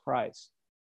Jesus Christ.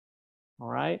 All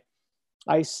right?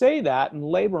 I say that and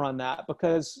labor on that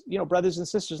because, brothers and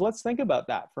sisters, let's think about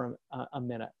that for a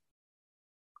minute.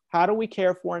 How do we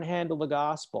care for and handle the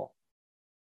gospel?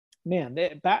 Man,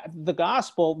 the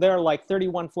gospel, there are like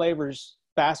 31 flavors,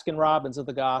 Baskin-Robbins of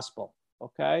the gospel,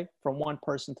 okay, from one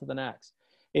person to the next.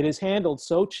 It is handled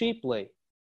so cheaply,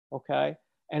 okay,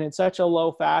 and in such a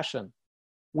low fashion.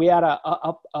 We had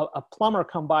a plumber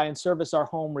come by and service our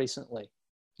home recently,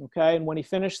 okay, and when he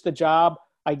finished the job,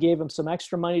 I gave him some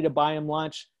extra money to buy him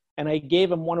lunch, and I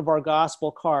gave him one of our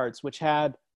gospel cards, which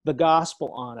had the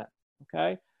gospel on it,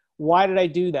 okay? Why did I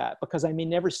do that? Because I may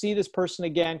never see this person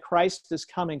again. Christ is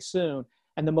coming soon.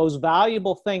 And the most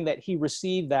valuable thing that he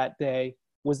received that day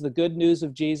was the good news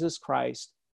of Jesus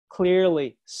Christ,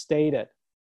 clearly stated,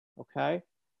 okay?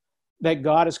 That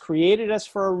God has created us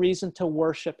for a reason to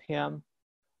worship him.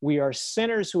 We are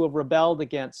sinners who have rebelled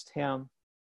against him.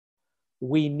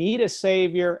 We need a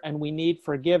Savior and we need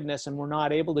forgiveness, and we're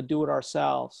not able to do it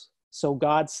ourselves. So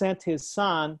God sent his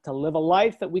Son to live a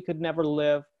life that we could never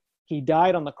live. He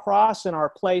died on the cross in our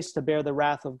place to bear the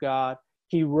wrath of God.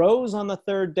 He rose on the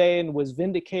third day and was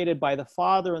vindicated by the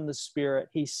Father and the Spirit.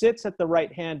 He sits at the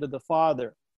right hand of the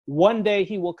Father. One day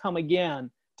he will come again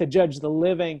to judge the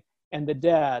living and the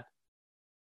dead.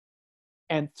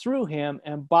 And through him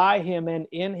and by him and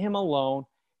in him alone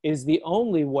is the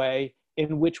only way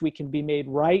in which we can be made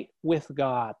right with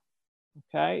God.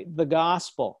 Okay? The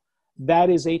gospel. That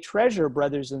is a treasure,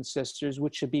 brothers and sisters,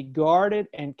 which should be guarded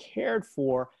and cared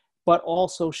for, but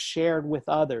also shared with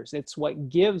others. It's what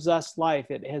gives us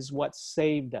life. It is what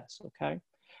saved us, okay?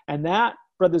 And that,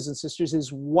 brothers and sisters,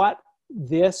 is what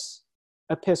this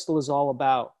epistle is all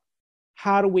about.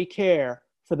 How do we care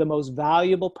for the most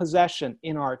valuable possession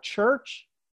in our church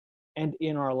and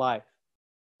in our life?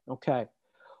 Okay.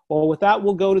 Well, with that,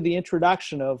 we'll go to the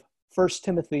introduction of 1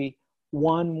 Timothy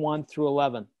 1 through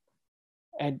 11.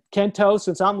 And Kento,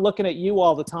 since I'm looking at you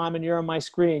all the time and you're on my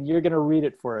screen, you're going to read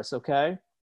it for us, okay?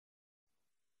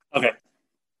 Okay.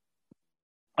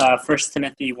 1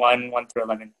 Timothy 1 through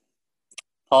 11.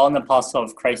 Paul, an apostle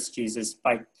of Christ Jesus,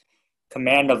 by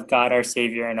command of God our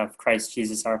Savior and of Christ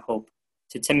Jesus our hope,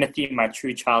 to Timothy, my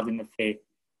true child in the faith,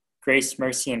 grace,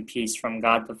 mercy, and peace from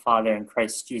God the Father and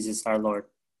Christ Jesus our Lord.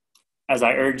 As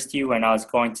I urged you when I was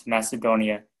going to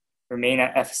Macedonia, remain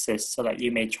at Ephesus so that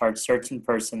you may charge certain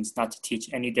persons not to teach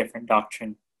any different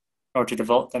doctrine, nor to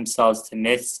devote themselves to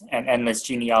myths and endless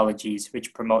genealogies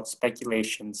which promote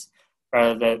speculations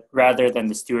rather than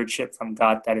the stewardship from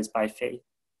God that is by faith.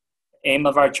 The aim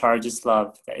of our charge is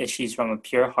love that issues from a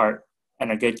pure heart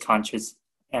and a good conscience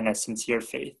and a sincere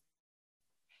faith.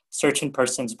 Certain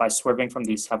persons, by swerving from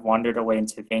these, have wandered away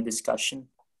into vain discussion,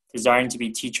 desiring to be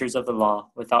teachers of the law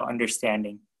without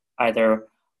understanding either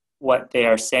what they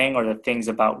are saying or the things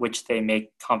about which they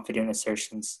make confident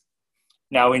assertions.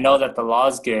 Now we know that the law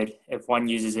is good if one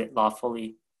uses it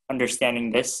lawfully,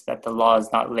 understanding this, that the law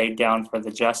is not laid down for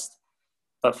the just,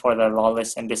 but for the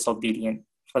lawless and disobedient,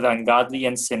 for the ungodly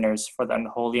and sinners, for the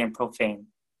unholy and profane,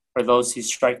 for those who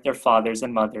strike their fathers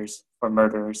and mothers, for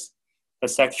murderers, the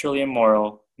sexually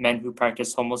immoral, men who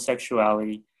practice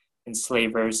homosexuality,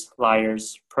 enslavers,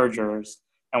 liars, perjurers,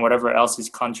 and whatever else is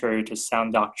contrary to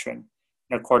sound doctrine,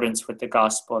 in accordance with the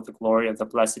gospel of the glory of the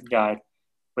blessed God,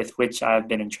 with which I have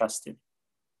been entrusted.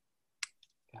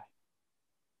 Okay.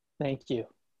 Thank you.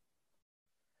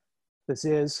 This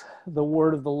is the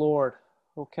word of the Lord.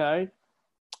 Okay.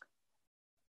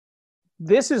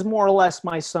 This is more or less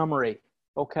my summary,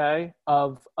 okay,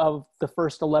 of the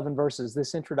first 11 verses,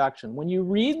 this introduction. When you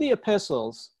read the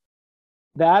epistles,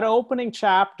 that opening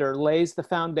chapter lays the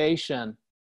foundation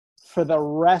for the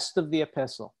rest of the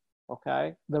epistle,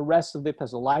 okay? The rest of the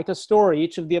epistle. Like a story,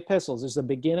 each of the epistles, there's a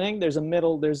beginning, there's a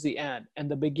middle, there's the end. And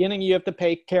the beginning, you have to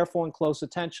pay careful and close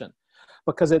attention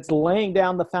because it's laying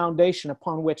down the foundation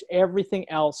upon which everything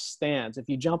else stands. If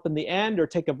you jump in the end or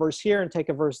take a verse here and take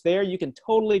a verse there, you can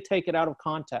totally take it out of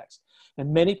context.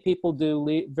 And many people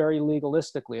do very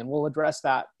legalistically, and we'll address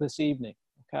that this evening,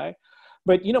 okay?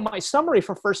 But, you know, my summary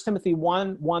for 1 Timothy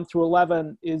 1 through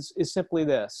 11 is simply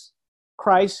this.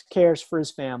 Christ cares for his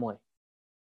family,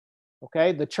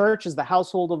 okay? The church is the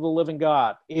household of the living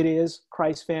God. It is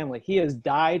Christ's family. He has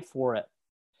died for it.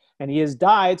 And he has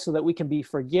died so that we can be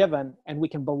forgiven and we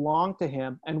can belong to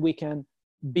him and we can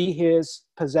be his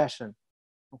possession,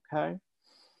 okay?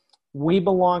 We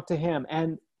belong to him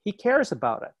and he cares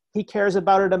about it. He cares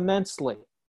about it immensely,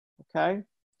 okay?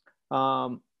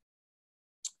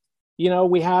 You know,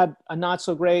 we had a not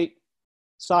so great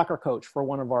soccer coach for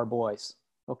one of our boys,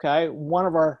 okay? One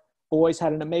of our boys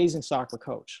had an amazing soccer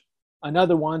coach.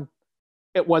 Another one,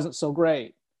 it wasn't so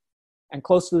great. And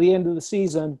close to the end of the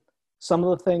season, some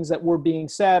of the things that were being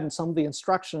said and some of the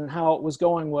instruction and how it was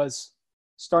going was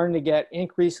starting to get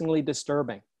increasingly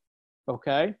disturbing,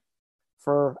 okay?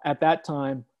 For, at that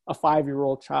time, a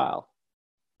 5-year-old child.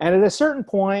 And at a certain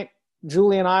point,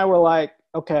 Julie and I were like,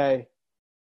 okay,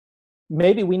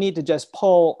 maybe we need to just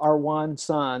pull our one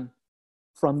son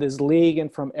from this league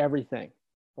and from everything,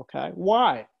 okay?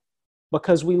 Why?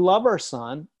 Because we love our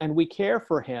son and we care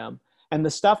for him. And the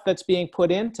stuff that's being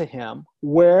put into him,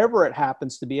 wherever it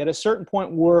happens to be, at a certain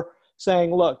point, we're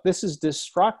saying, look, this is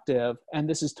destructive and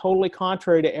this is totally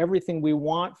contrary to everything we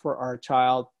want for our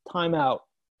child. Time out.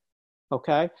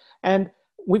 Okay? And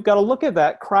we've got to look at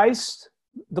that. Christ,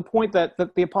 the point that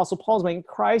the Apostle Paul is making,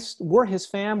 Christ, we're his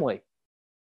family.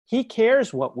 He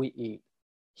cares what we eat.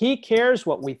 He cares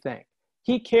what we think.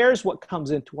 He cares what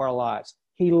comes into our lives.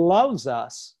 He loves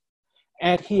us.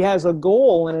 And he has a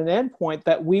goal and an end point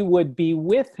that we would be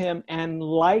with him and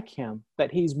like him,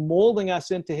 that he's molding us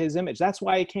into his image. That's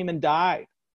why he came and died.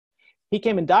 He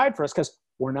came and died for us because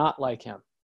we're not like him,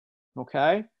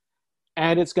 okay?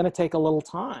 And it's going to take a little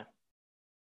time.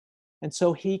 And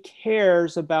so he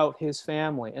cares about his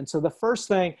family. And so the first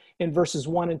thing in verses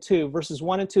 1 and 2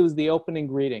 is the opening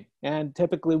greeting. And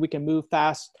typically we can move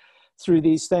fast through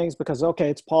these things because, okay,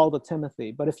 it's Paul to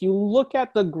Timothy. But if you look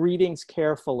at the greetings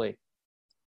carefully,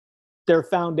 they're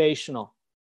foundational.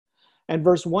 And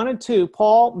verse 1 and 2,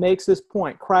 Paul makes this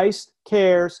point. Christ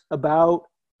cares about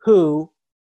who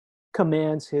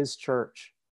commands his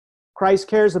church. Christ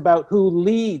cares about who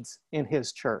leads in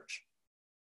his church.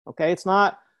 Okay, it's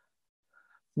not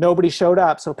nobody showed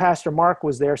up, so Pastor Mark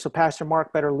was there, so Pastor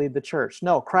Mark better lead the church.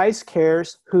 No, Christ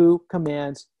cares who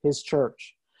commands his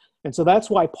church. And so that's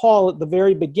why Paul at the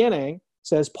very beginning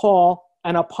says, Paul,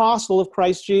 an apostle of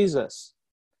Christ Jesus,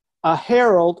 a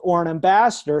herald or an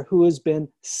ambassador who has been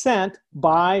sent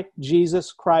by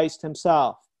Jesus Christ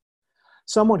himself.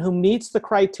 Someone who meets the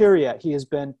criteria. He has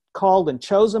been called and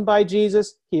chosen by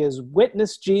Jesus. He has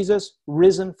witnessed Jesus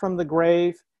risen from the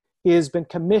grave. He has been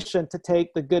commissioned to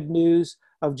take the good news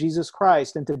of Jesus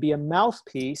Christ and to be a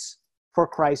mouthpiece for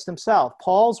Christ himself.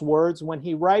 Paul's words when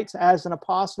he writes as an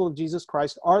apostle of Jesus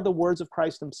Christ are the words of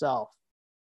Christ himself.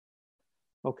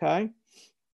 Okay?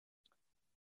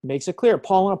 Makes it clear.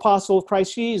 Paul, an apostle of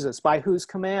Christ Jesus, by whose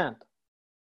command?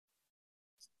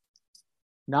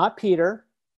 Not Peter,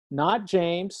 not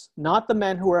James, not the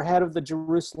men who are head of the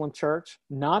Jerusalem church,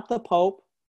 not the Pope,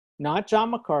 not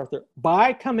John MacArthur,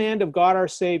 by command of God our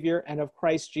Savior and of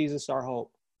Christ Jesus our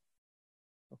hope.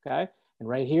 Okay? And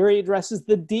right here he addresses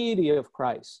the deity of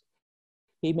Christ.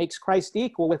 He makes Christ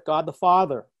equal with God the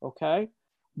Father. Okay?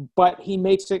 But he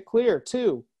makes it clear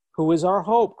too, who is our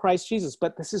hope? Christ Jesus.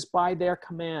 But this is by their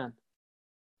command.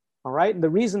 All right? And the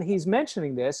reason he's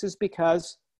mentioning this is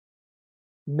because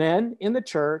men in the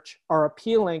church are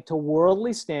appealing to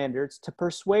worldly standards to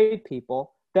persuade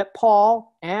people that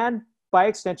Paul and, by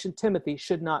extension, Timothy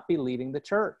should not be leading the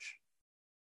church.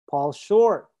 Paul's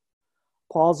short.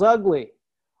 Paul's ugly.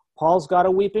 Paul's got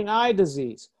a weeping eye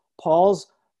disease. Paul's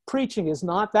preaching is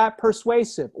not that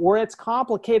persuasive, or it's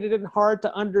complicated and hard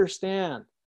to understand.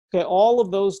 Okay, all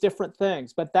of those different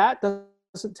things. But that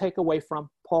doesn't take away from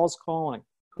Paul's calling.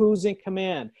 Who's in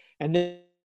command? And then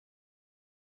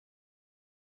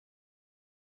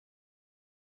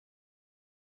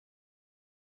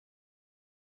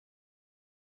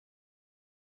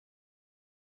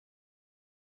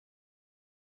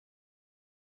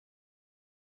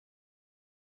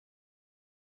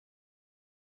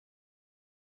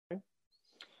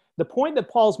the point that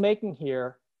Paul's making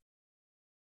here,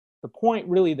 the point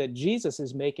really that Jesus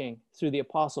is making through the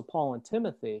Apostle Paul and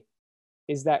Timothy,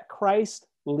 is that Christ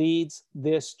leads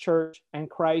this church and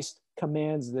Christ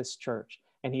commands this church.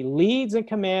 And he leads and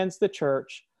commands the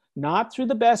church, not through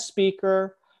the best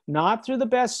speaker, not through the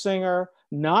best singer,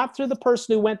 not through the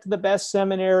person who went to the best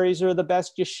seminaries or the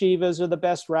best yeshivas or the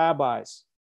best rabbis.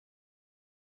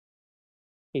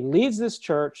 He leads this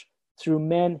church through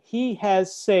men he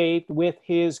has saved with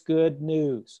his good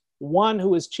news. One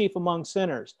who is chief among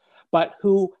sinners, but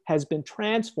who has been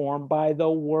transformed by the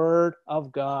word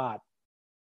of God.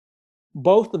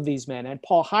 Both of these men, and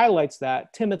Paul highlights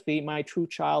that, Timothy, my true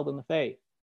child in the faith.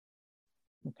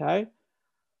 Okay?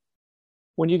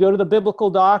 When you go to the biblical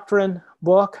doctrine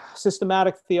book,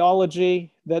 Systematic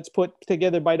Theology, that's put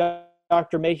together by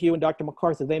Dr. Mayhew and Dr.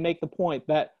 MacArthur, they make the point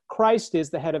that Christ is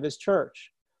the head of his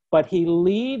church, but he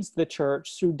leads the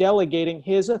church through delegating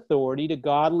his authority to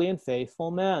godly and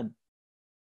faithful men.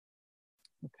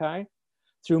 Okay?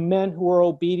 Through men who are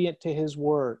obedient to his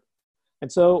word. And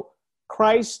so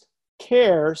Christ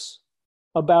cares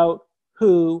about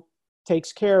who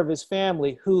takes care of his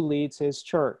family, who leads his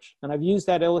church. And I've used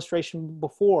that illustration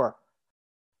before.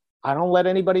 I don't let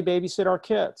anybody babysit our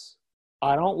kids.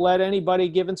 I don't let anybody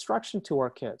give instruction to our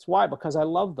kids. Why? Because I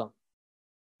love them.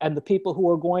 And the people who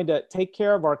are going to take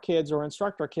care of our kids or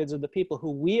instruct our kids are the people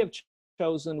who we have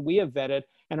chosen, we have vetted,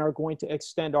 and are going to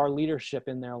extend our leadership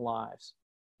in their lives.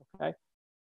 Okay?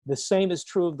 The same is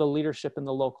true of the leadership in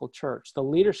the local church. The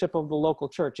leadership of the local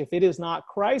church, if it is not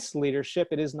Christ's leadership,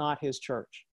 it is not his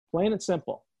church. Plain and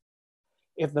simple.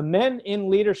 If the men in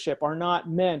leadership are not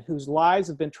men whose lives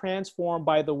have been transformed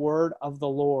by the word of the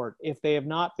Lord, if they have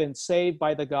not been saved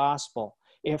by the gospel,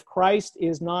 if Christ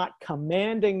is not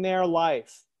commanding their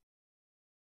life,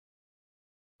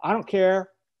 I don't care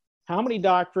how many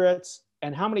doctorates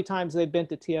and how many times they've been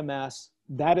to TMS,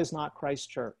 that is not Christ's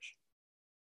church.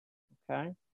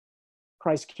 Okay?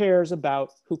 Christ cares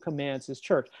about who commands his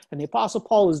church. And the Apostle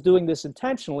Paul is doing this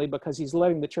intentionally because he's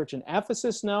letting the church in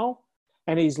Ephesus know,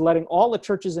 and he's letting all the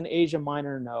churches in Asia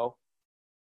Minor know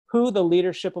who the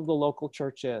leadership of the local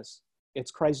church is.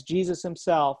 It's Christ Jesus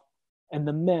himself and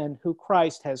the men who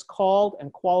Christ has called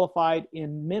and qualified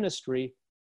in ministry.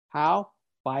 How?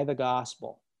 By the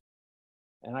gospel.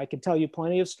 And I can tell you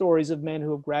plenty of stories of men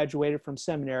who have graduated from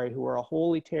seminary who are a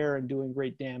holy terror and doing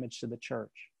great damage to the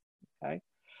church. Okay?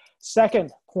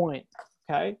 Second point,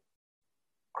 okay?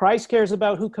 Christ cares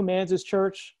about who commands his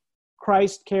church.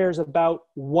 Christ cares about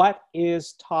what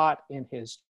is taught in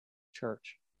his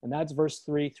church. And that's verse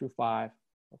 3 through 5,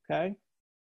 okay?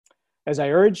 As I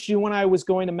urged you when I was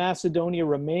going to Macedonia,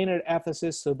 remain at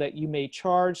Ephesus so that you may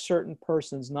charge certain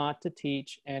persons not to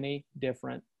teach any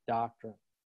different doctrine,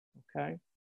 okay?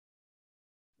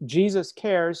 Jesus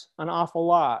cares an awful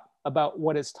lot about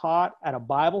what is taught at a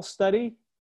Bible study,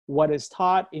 what is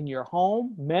taught in your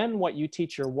home, men, what you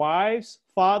teach your wives,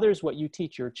 fathers, what you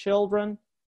teach your children,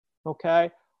 okay?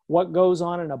 What goes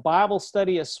on in a Bible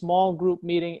study, a small group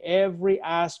meeting, every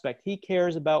aspect. He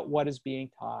cares about what is being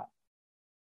taught.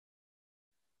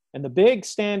 And the big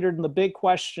standard and the big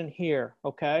question here,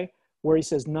 okay, where he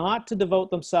says not to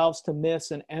devote themselves to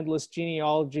myths and endless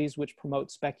genealogies which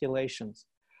promote speculations.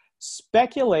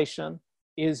 Speculation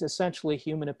is essentially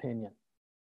human opinion.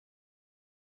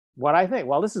 What I think,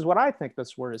 well, this is what I think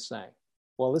this word is saying.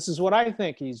 Well, this is what I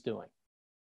think he's doing.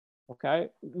 Okay?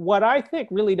 What I think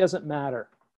really doesn't matter.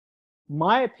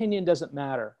 My opinion doesn't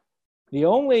matter. The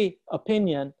only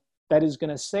opinion that is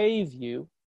going to save you,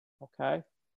 okay,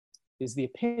 is the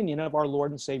opinion of our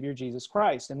Lord and Savior Jesus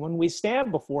Christ. And when we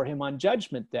stand before him on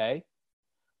Judgment Day,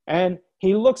 and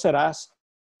he looks at us,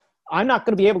 I'm not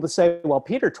going to be able to say, well,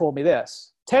 Peter told me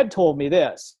this. Ted told me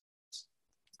this.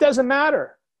 It doesn't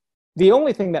matter. The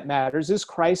only thing that matters is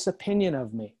Christ's opinion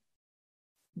of me.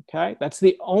 Okay? That's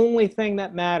the only thing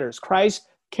that matters. Christ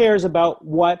cares about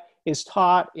what is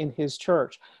taught in his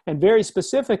church. And very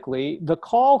specifically, the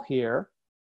call here,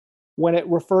 when it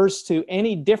refers to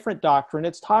any different doctrine,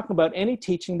 it's talking about any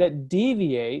teaching that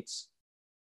deviates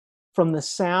from the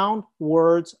sound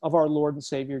words of our Lord and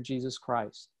Savior Jesus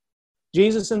Christ.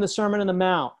 Jesus in the Sermon on the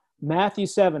Mount, Matthew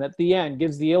 7 at the end,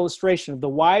 gives the illustration of the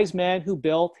wise man who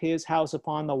built his house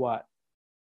upon the what?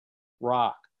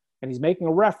 Rock. And he's making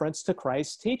a reference to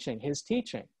Christ's teaching, his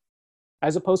teaching.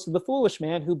 as opposed to the foolish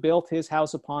man who built his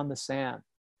house upon the sand.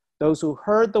 Those who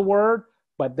heard the word,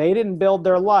 but they didn't build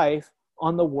their life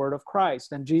on the word of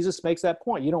Christ. And Jesus makes that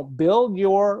point. You don't build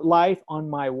your life on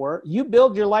my word. You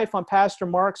build your life on Pastor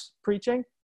Mark's preaching.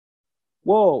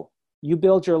 Whoa, you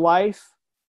build your life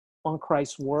on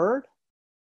Christ's word.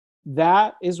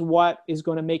 That is what is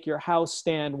going to make your house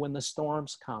stand when the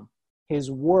storms come. His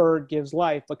word gives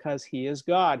life because he is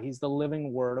God. He's the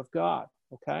living word of God,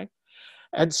 okay?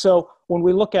 And so when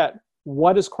we look at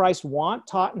what does Christ want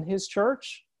taught in his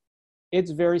church,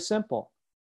 it's very simple.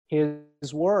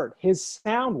 His word, his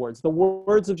sound words, the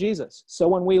words of Jesus. So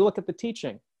when we look at the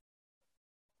teaching,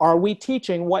 are we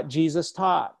teaching what Jesus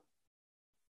taught?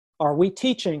 Are we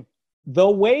teaching the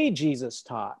way Jesus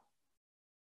taught?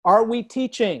 Are we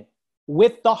teaching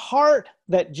with the heart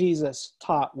that Jesus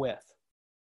taught with?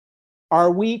 Are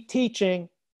we teaching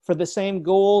for the same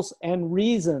goals and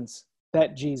reasons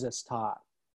that Jesus taught?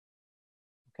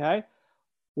 Okay?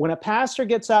 When a pastor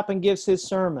gets up and gives his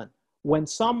sermon, when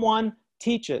someone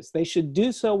teaches, they should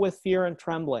do so with fear and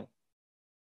trembling.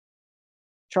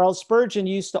 Charles Spurgeon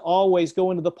used to always go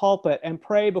into the pulpit and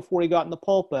pray before he got in the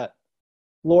pulpit,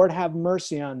 Lord, have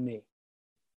mercy on me.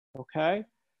 Okay?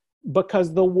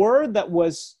 Because the word that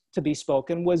was to be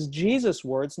spoken was Jesus'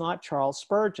 words, not Charles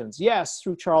Spurgeon's. Yes,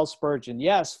 through Charles Spurgeon.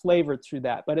 Yes, flavored through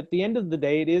that. But at the end of the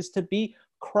day, it is to be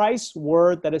Christ's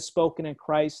word that is spoken in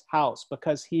Christ's house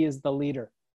because he is the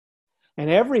leader. And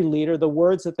every leader, the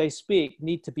words that they speak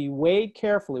need to be weighed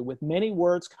carefully. With many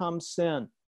words comes sin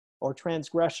or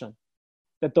transgression.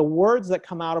 That the words that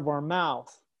come out of our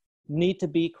mouth need to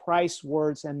be Christ's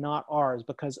words and not ours,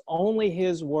 because only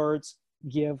his words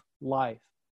give life.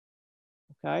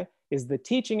 Okay? Is the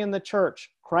teaching in the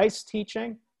church Christ's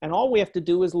teaching? And all we have to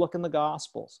do is look in the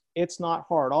Gospels. It's not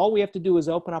hard. All we have to do is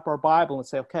open up our Bible and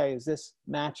say, okay, is this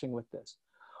matching with this?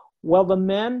 Well, the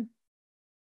men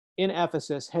in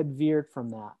Ephesus had veered from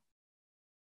that.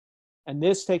 And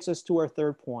this takes us to our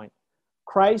third point.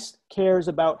 Christ cares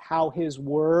about how his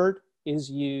word is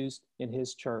used in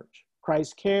his church.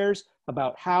 Christ cares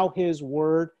about how his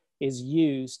word is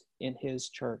used in his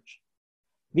church.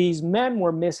 These men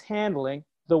were mishandling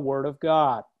the word of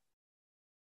God.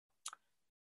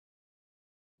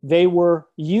 They were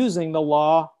using the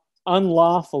law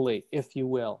unlawfully, if you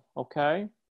will, okay?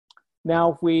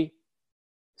 Now, if we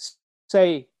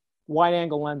say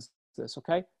wide-angle lens this,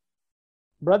 okay?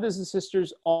 Brothers and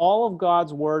sisters, all of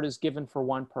God's word is given for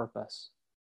one purpose,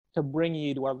 to bring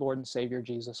you to our Lord and Savior,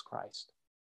 Jesus Christ.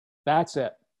 That's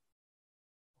it,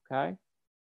 okay?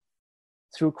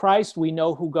 Through Christ, we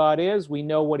know who God is. We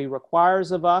know what he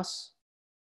requires of us.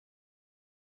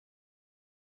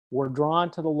 We're drawn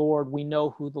to the Lord. We know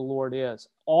who the Lord is.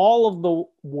 All of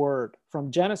the word from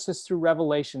Genesis through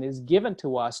Revelation is given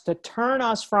to us to turn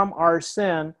us from our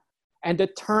sin and to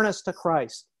turn us to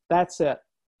Christ. That's it.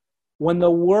 When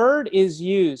the word is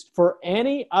used for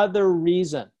any other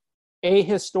reason, a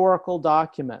historical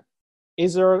document,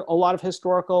 is there a lot of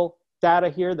historical data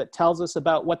here that tells us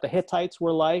about what the Hittites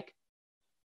were like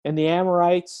and the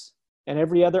Amorites and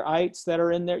every other ites that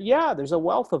are in there? Yeah, there's a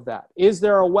wealth of that. Is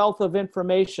there a wealth of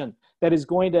information that is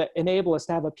going to enable us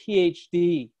to have a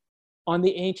PhD on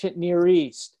the ancient Near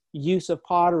East, use of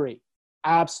pottery?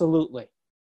 Absolutely.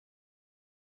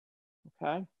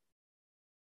 Okay?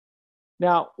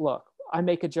 Now, look, I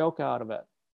make a joke out of it.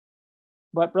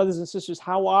 But brothers and sisters,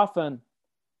 how often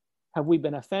have we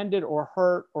been offended or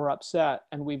hurt or upset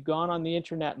and we've gone on the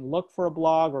internet and looked for a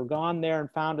blog or gone there and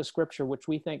found a scripture which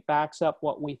we think backs up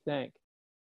what we think,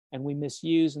 and we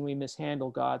misuse and we mishandle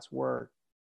God's word,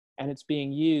 and it's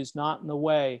being used not in the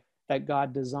way that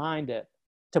God designed it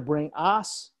to bring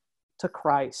us to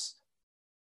Christ,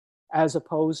 as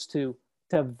opposed to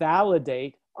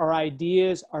validate our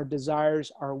ideas, our desires,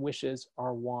 our wishes,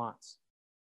 our wants.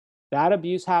 That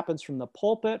abuse happens from the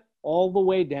pulpit all the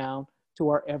way down to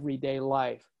our everyday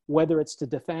life, whether it's to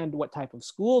defend what type of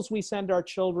schools we send our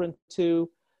children to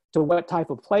what type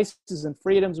of places and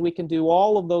freedoms we can do,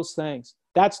 all of those things.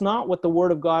 That's not what the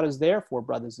Word of God is there for,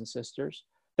 brothers and sisters.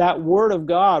 That Word of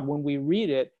God, when we read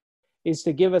it, is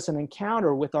to give us an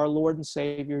encounter with our Lord and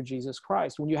Savior, Jesus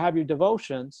Christ. When you have your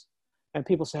devotions and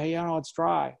people say, it's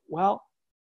dry. Well,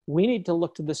 we need to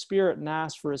look to the Spirit and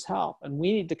ask for his help. And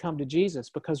we need to come to Jesus,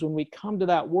 because when we come to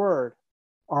that word,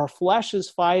 our flesh is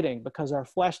fighting because our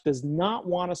flesh does not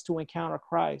want us to encounter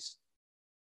Christ.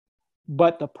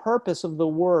 But the purpose of the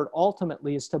word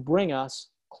ultimately is to bring us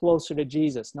closer to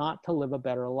Jesus, not to live a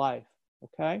better life.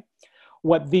 Okay?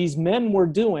 What these men were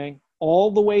doing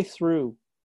all the way through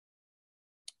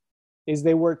is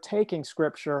they were taking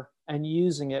Scripture and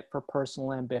using it for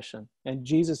personal ambition. And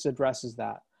Jesus addresses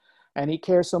that. And he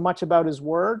cares so much about his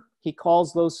word, he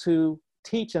calls those who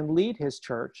teach and lead his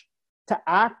church to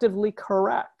actively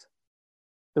correct.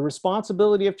 The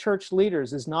responsibility of church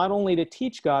leaders is not only to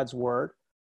teach God's word,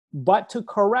 but to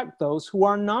correct those who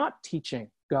are not teaching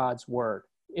God's word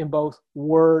in both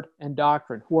word and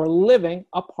doctrine, who are living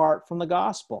apart from the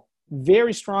gospel.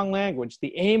 Very strong language.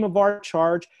 The aim of our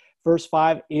charge, verse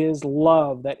 5, is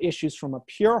love that issues from a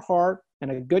pure heart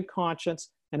and a good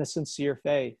conscience and a sincere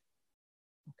faith.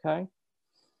 Okay?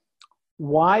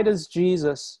 Why does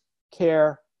Jesus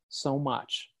care so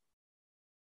much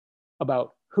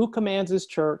about who commands his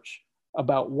church,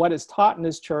 about what is taught in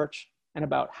his church, and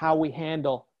about how we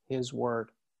handle his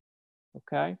word?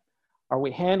 Okay? Are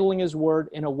we handling his word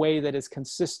in a way that is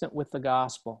consistent with the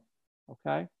gospel?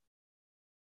 Okay?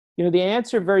 You know, the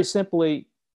answer, very simply,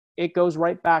 it goes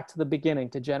right back to the beginning,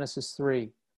 to Genesis 3,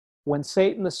 when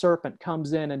Satan the serpent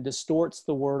comes in and distorts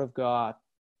the word of God.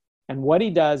 And what he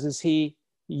does is he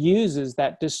uses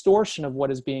that distortion of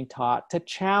what is being taught to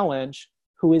challenge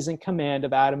who is in command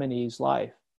of Adam and Eve's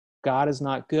life. God is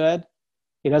not good.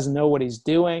 He doesn't know what he's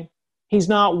doing. He's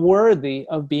not worthy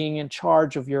of being in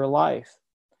charge of your life.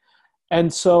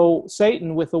 And so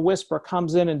Satan, with a whisper,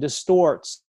 comes in and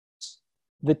distorts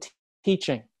the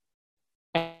teaching.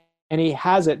 And he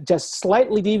has it just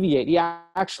slightly deviate. He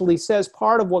actually says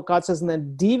part of what God says and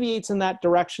then deviates in that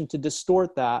direction to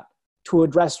distort that, to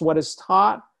address what is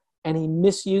taught, and he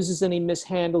misuses and he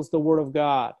mishandles the word of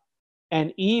God.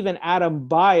 And Eve and Adam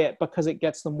buy it because it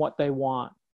gets them what they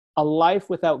want. A life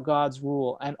without God's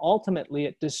rule. And ultimately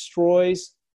it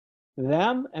destroys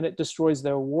them, and it destroys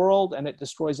their world, and it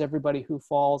destroys everybody who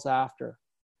falls after.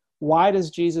 Why does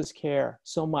Jesus care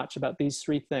so much about these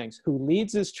three things? Who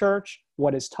leads his church,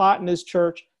 what is taught in his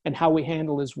church, and how we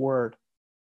handle his word?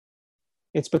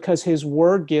 It's because his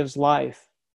word gives life.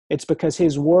 It's because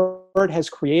his word has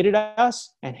created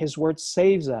us, and his word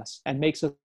saves us and makes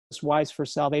us wise for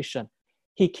salvation.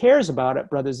 He cares about it,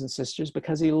 brothers and sisters,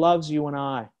 because he loves you and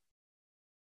I.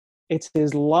 It's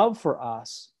his love for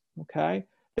us, okay,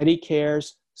 that he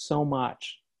cares so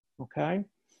much, okay?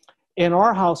 In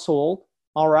our household,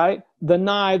 all right, the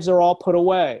knives are all put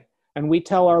away, and we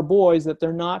tell our boys that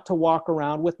they're not to walk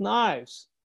around with knives.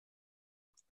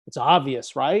 It's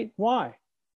obvious, right? Why?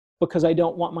 Because I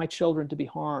don't want my children to be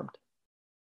harmed.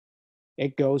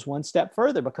 It goes one step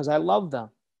further, because I love them.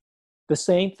 The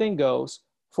same thing goes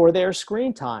for their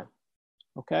screen time.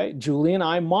 Okay, Julie and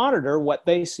I monitor what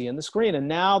they see in the screen, and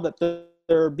now that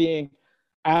they're being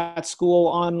at school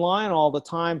online all the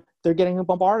time, they're getting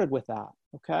bombarded with that.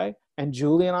 Okay, and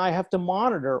Julie and I have to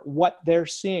monitor what they're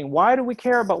seeing. Why do we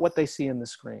care about what they see in the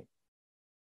screen?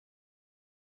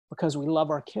 Because we love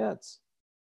our kids,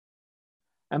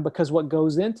 and because what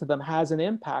goes into them has an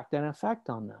impact and effect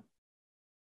on them.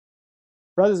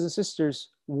 Brothers and sisters,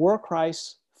 we're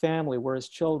Christ's family. We're his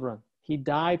children. He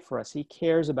died for us. He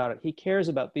cares about it. He cares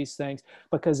about these things,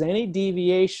 because any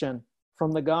deviation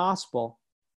from the gospel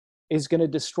is going to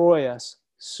destroy us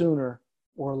sooner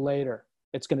or later.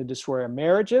 It's going to destroy our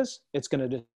marriages. It's going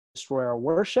to destroy our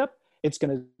worship. It's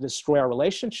going to destroy our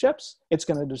relationships. It's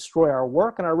going to destroy our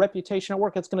work and our reputation at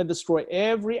work. It's going to destroy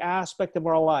every aspect of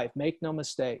our life. Make no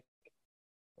mistake.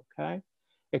 Okay?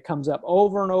 It comes up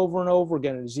over and over and over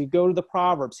again. As you go to the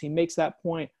Proverbs, he makes that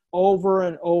point over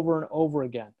and over and over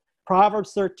again.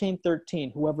 Proverbs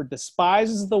 13:13, whoever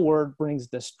despises the word brings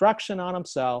destruction on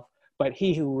himself, but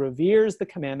he who reveres the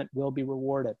commandment will be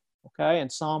rewarded. Okay?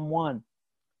 And Psalm 1.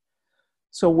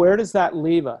 So where does that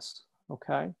leave us?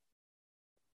 Okay?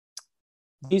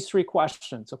 These three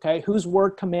questions, okay? Whose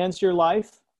word commands your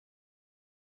life?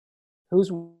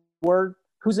 Whose word?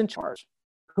 Who's in charge?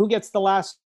 Who gets the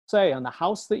last say on the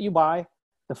house that you buy,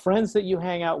 the friends that you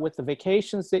hang out with, the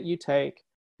vacations that you take,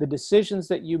 the decisions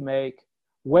that you make,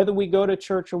 whether we go to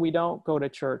church or we don't go to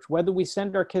church, whether we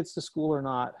send our kids to school or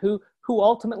not? Who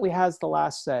ultimately has the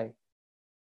last say?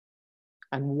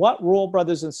 And what role,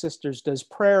 brothers and sisters, does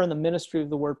prayer and the ministry of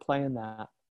the word play in that?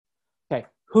 Okay,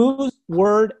 whose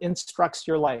word instructs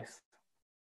your life?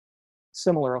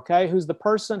 Similar, okay? Who's the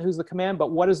person, who's the command,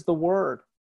 but what is the word?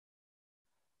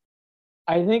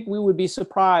 I think we would be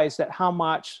surprised at how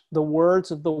much the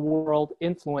words of the world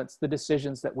influence the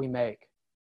decisions that we make.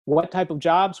 What type of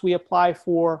jobs we apply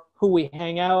for, who we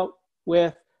hang out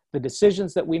with, the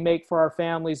decisions that we make for our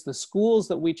families, the schools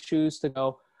that we choose to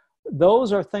go.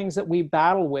 Those are things that we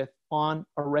battle with on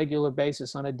a regular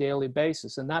basis, on a daily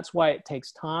basis. And that's why it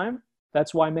takes time.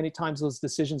 That's why many times those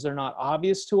decisions are not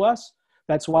obvious to us.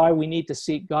 That's why we need to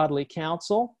seek godly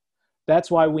counsel. That's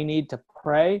why we need to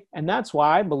pray. And that's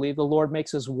why I believe the Lord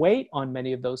makes us wait on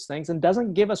many of those things and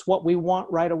doesn't give us what we want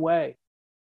right away.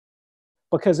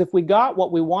 Because if we got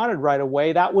what we wanted right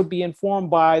away, that would be informed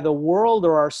by the world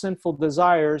or our sinful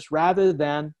desires rather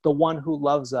than the one who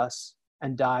loves us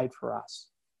and died for us,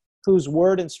 whose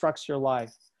word instructs your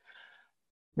life.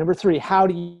 Number 3, how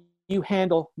do you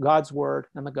handle God's word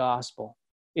and the gospel?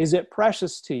 Is it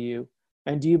precious to you?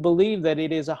 And do you believe that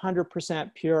it is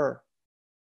 100% pure?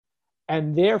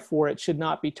 And therefore it should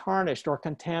not be tarnished or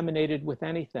contaminated with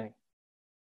anything?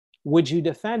 Would you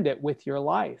defend it with your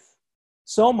life?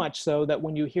 So much so that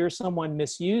when you hear someone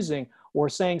misusing or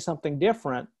saying something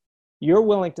different, you're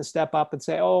willing to step up and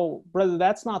say, oh, brother,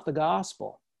 that's not the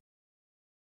gospel.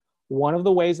 One of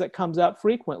the ways that comes up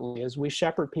frequently as we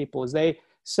shepherd people is they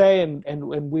say, and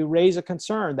we raise a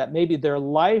concern that maybe their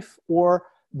life or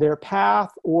their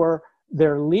path or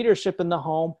their leadership in the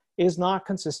home is not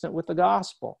consistent with the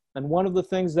gospel. And one of the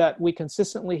things that we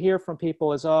consistently hear from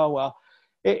people is, oh, well,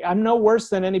 I'm no worse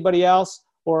than anybody else,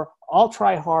 or I'll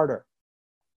try harder.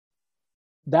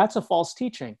 That's a false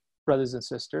teaching, brothers and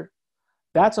sisters.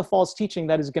 That's a false teaching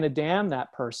that is going to damn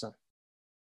that person.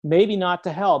 Maybe not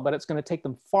to hell, but it's going to take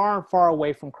them far and far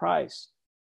away from Christ.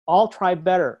 I'll try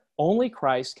better. Only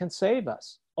Christ can save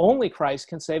us. Only Christ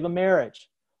can save a marriage.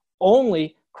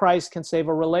 Only Christ can save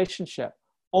a relationship.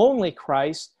 Only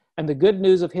Christ and the good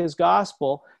news of his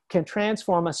gospel can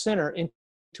transform a sinner into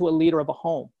a leader of a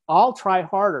home. I'll try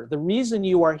harder. The reason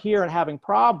you are here and having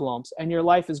problems and your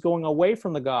life is going away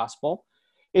from the gospel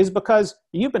is because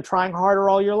you've been trying harder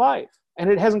all your life and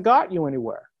it hasn't got you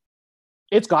anywhere.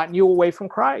 It's gotten you away from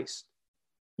Christ.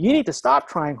 You need to stop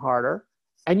trying harder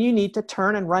and you need to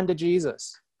turn and run to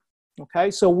Jesus.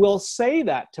 Okay, so we'll say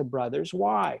that to brothers.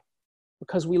 Why?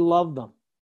 Because we love them.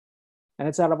 And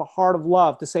it's out of a heart of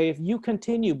love to say, if you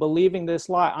continue believing this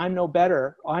lie, I'm no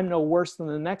better, I'm no worse than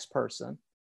the next person,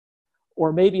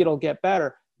 or maybe it'll get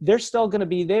better, they're still going to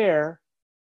be there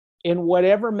in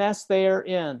whatever mess they are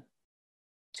in.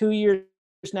 2 years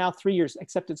now, 3 years,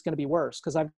 except it's going to be worse,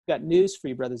 because I've got news for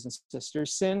you, brothers and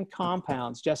sisters. Sin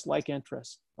compounds just like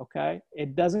interest, okay?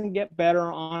 It doesn't get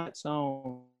better on its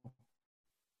own.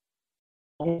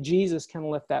 Only Jesus can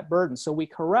lift that burden. So we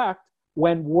correct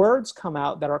when words come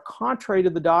out that are contrary to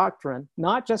the doctrine,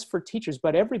 not just for teachers,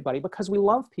 but everybody, because we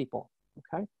love people,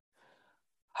 okay?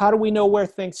 How do we know where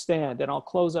things stand? And I'll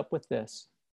close up with this.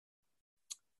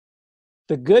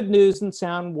 The good news and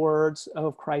sound words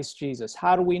of Christ Jesus.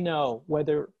 How do we know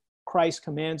whether Christ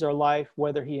commands our life,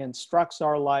 whether he instructs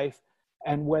our life,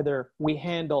 and whether we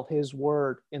handle his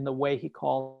word in the way he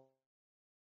calls?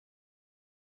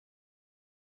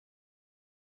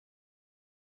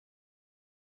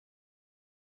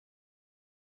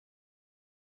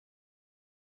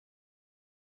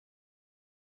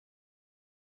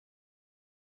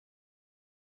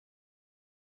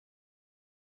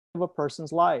 Of a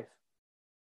person's life.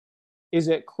 Is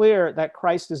it clear that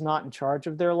Christ is not in charge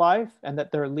of their life and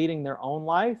that they're leading their own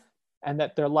life and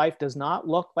that their life does not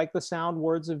look like the sound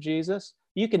words of Jesus?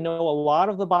 You can know a lot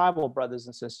of the Bible, brothers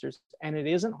and sisters, and it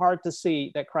isn't hard to see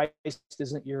that Christ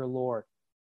isn't your Lord.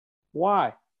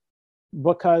 Why?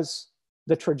 Because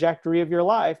the trajectory of your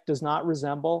life does not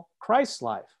resemble Christ's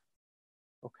life.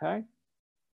 Okay?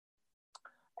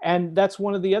 And that's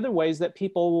one of the other ways that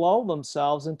people lull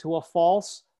themselves into a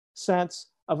false sense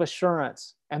of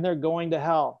assurance, and they're going to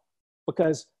hell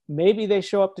because maybe they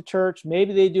show up to church,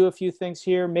 maybe they do a few things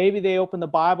here, maybe they open the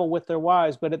Bible with their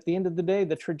wives, but at the end of the day,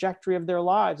 the trajectory of their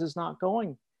lives is not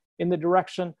going in the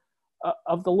direction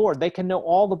of the Lord. They can know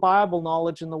all the Bible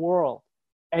knowledge in the world,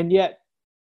 and yet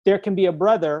there can be a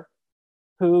brother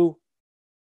who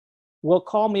will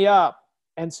call me up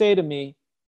and say to me,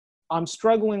 I'm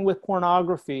struggling with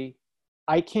pornography.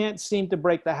 I can't seem to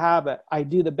break the habit. I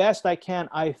do the best I can.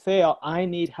 I fail. I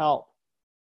need help.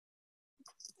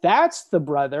 That's the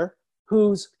brother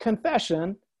whose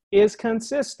confession is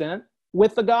consistent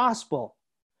with the gospel.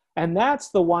 And that's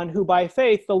the one who by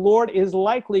faith the Lord is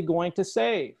likely going to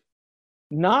save.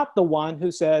 Not the one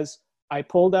who says, I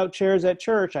pulled out chairs at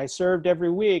church, I served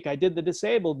every week, I did the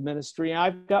disabled ministry,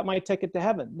 I've got my ticket to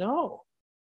heaven. No,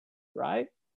 right?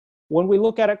 When we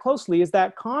look at it closely, is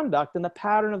that conduct and the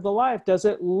pattern of the life, does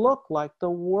it look like the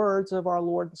words of our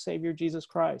Lord and Savior Jesus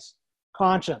Christ?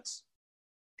 Conscience.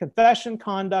 Confession,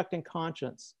 conduct, and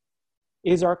conscience.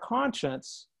 Is our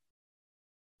conscience,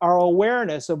 our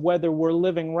awareness of whether we're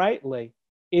living rightly,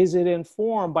 is it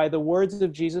informed by the words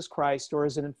of Jesus Christ or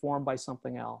is it informed by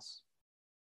something else?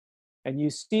 And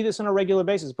you see this on a regular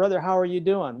basis. Brother, how are you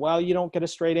doing? Well, you don't get a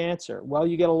straight answer. Well,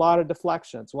 you get a lot of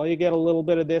deflections. Well, you get a little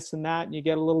bit of this and that, and you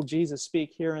get a little Jesus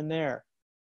speak here and there.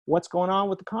 What's going on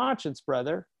with the conscience,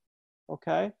 brother?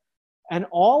 Okay? And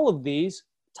all of these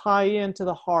tie into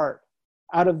the heart.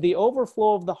 Out of the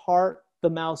overflow of the heart, the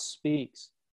mouth speaks.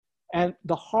 And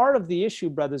the heart of the issue,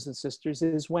 brothers and sisters,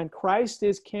 is when Christ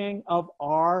is king of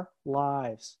our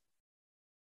lives,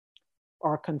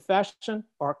 our confession,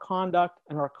 our conduct,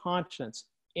 and our conscience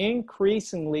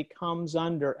increasingly comes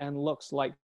under and looks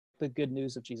like the good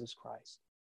news of Jesus Christ.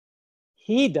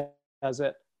 He does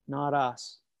it, not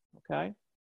us. Okay?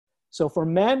 So for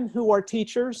men who are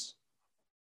teachers,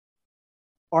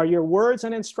 are your words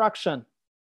and instruction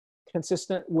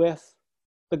consistent with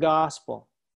the gospel?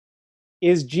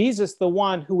 Is Jesus the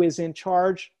one who is in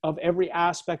charge of every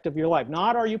aspect of your life?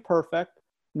 Not are you perfect,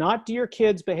 not do your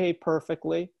kids behave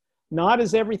perfectly, not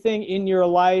is everything in your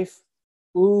life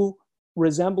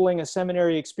resembling a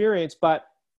seminary experience, but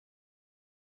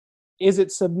is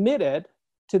it submitted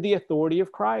to the authority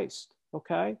of Christ?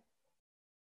 Okay?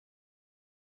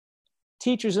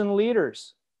 Teachers and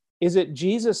leaders, is it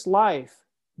Jesus' life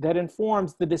that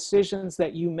informs the decisions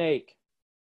that you make?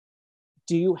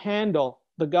 Do you handle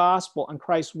the gospel and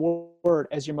Christ's word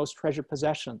as your most treasured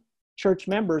possession? Church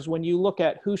members, when you look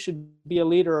at who should be a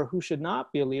leader or who should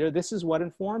not be a leader, this is what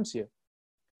informs you.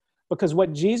 Because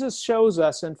what Jesus shows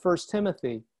us in 1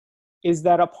 Timothy is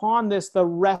that upon this, the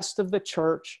rest of the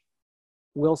church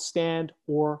will stand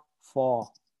or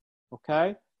fall.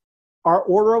 Okay? Our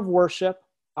order of worship,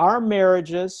 our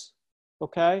marriages,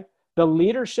 okay? The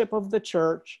leadership of the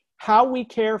church, how we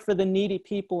care for the needy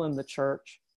people in the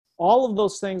church, all of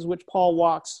those things which Paul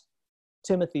walks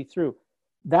Timothy through,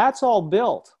 that's all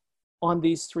built on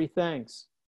these three things,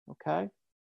 okay?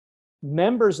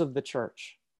 Members of the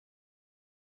church.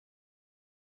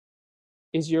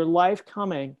 Is your life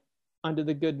coming under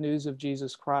the good news of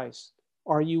Jesus Christ?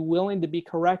 Are you willing to be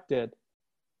corrected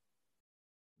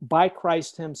by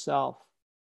Christ himself?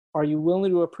 Are you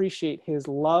willing to appreciate his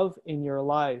love in your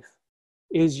life?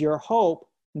 Is your hope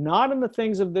not in the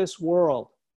things of this world,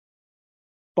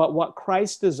 but what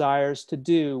Christ desires to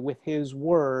do with his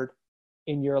word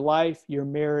in your life, your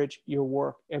marriage, your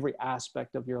work, every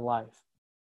aspect of your life?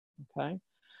 Okay?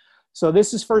 So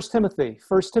this is 1 Timothy.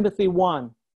 1 Timothy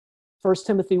 1. 1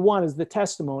 Timothy 1 is the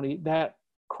testimony that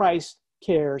Christ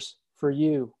cares for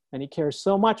you. And he cares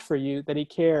so much for you that he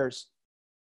cares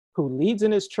who leads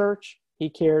in his church, he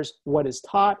cares what is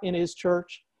taught in his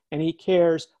church, and he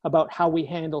cares about how we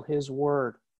handle his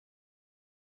word.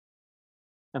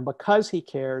 And because he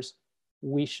cares,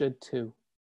 we should too.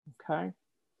 Okay?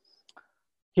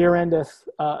 Here endeth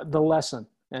the lesson.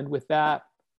 And with that,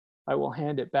 I will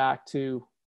hand it back to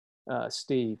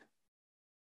Steve.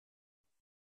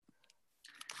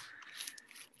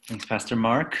 Thanks, Pastor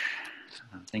Mark.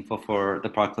 I'm thankful for the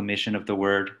proclamation of the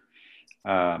word.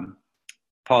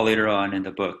 Paul later on in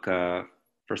the book, 1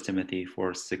 Timothy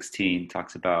 4:16,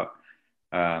 talks about,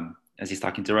 as he's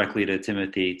talking directly to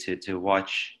Timothy, to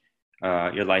watch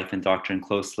your life and doctrine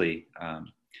closely,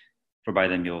 for by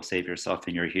them you'll save yourself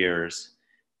and your hearers.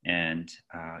 And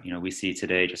we see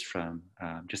today, just from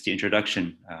just the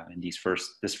introduction in this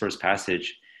first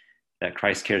passage, that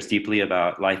Christ cares deeply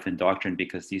about life and doctrine,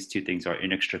 because these two things are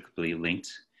inextricably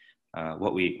linked.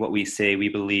 What we say we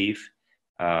believe,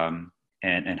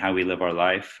 and how we live our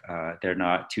life, they're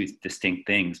not two distinct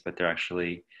things, but they're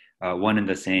actually one and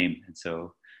the same. And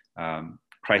so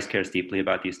Christ cares deeply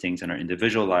about these things in our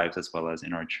individual lives as well as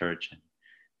in our church.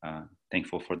 And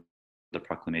thankful for the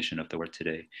proclamation of the word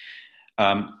today.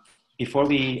 Before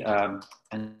we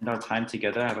end our time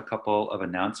together, I have a couple of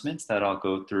announcements that I'll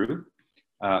go through.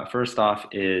 First off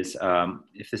is,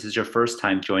 if this is your first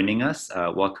time joining us,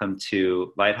 welcome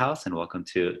to Lighthouse and welcome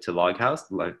to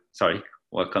Loghouse.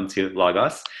 Welcome to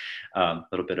Logos. A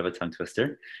little bit of a tongue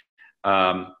twister.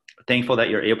 Thankful that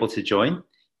you're able to join.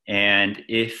 And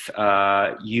if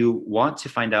you want to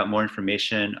find out more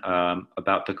information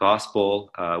about the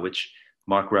gospel, which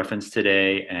Mark referenced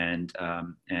today and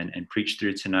preached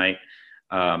through tonight,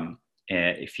 and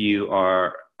if you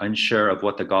are unsure of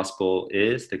what the gospel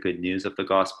is, the good news of the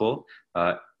gospel,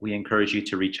 we encourage you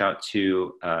to reach out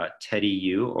to Teddy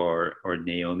Yu or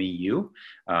Naomi Yu.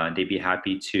 They'd be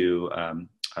happy to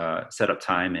set up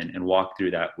time and walk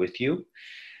through that with you.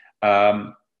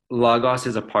 Logos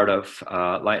is a part of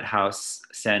Lighthouse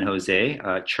San Jose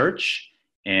Church,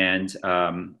 and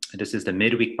this is the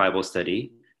midweek Bible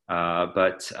study.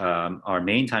 But our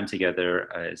main time together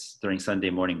is during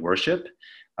Sunday morning worship.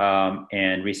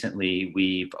 And recently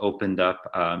we've opened up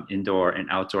indoor and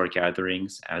outdoor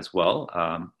gatherings as well,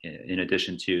 in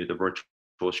addition to the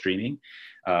virtual streaming.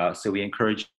 So we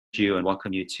encourage you and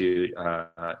welcome you to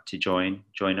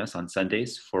join us on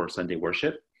Sundays for Sunday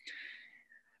worship.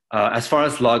 As far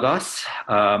as Logos,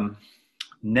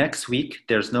 Next week,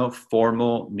 there's no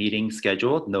formal meeting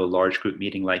scheduled, no large group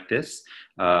meeting like this,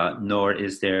 nor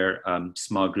is there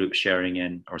small group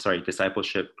sharing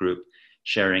discipleship group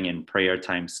sharing and prayer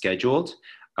time scheduled.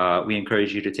 We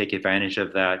encourage you to take advantage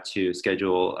of that to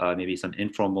schedule maybe some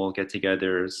informal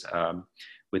get-togethers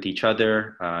with each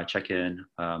other, check in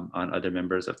on other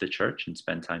members of the church and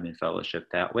spend time in fellowship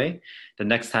that way. The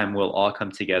next time we'll all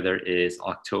come together is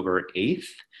October 8th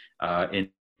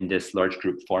in this large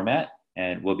group format.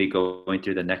 And we'll be going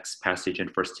through the next passage in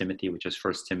 1 Timothy, which is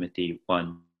 1 Timothy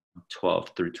 1:12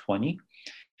 through 20.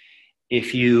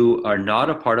 If you are not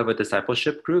a part of a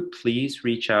discipleship group, please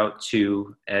reach out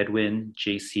to Edwin,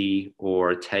 JC,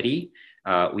 or Teddy.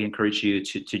 We encourage you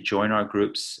to join our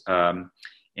groups,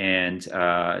 and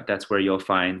that's where you'll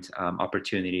find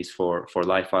opportunities for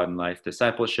life on life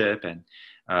discipleship and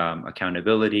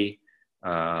accountability,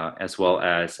 as well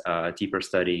as deeper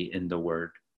study in the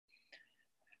Word.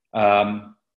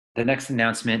 The next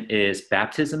announcement is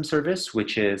baptism service,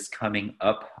 which is coming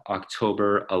up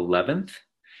October 11th.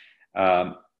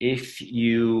 If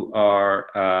you are,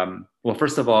 well,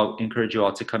 first of all, encourage you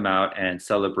all to come out and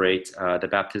celebrate the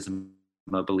baptism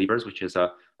of believers, which is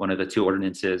one of the two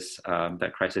ordinances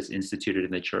that Christ has instituted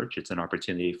in the church. It's an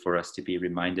opportunity for us to be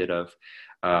reminded of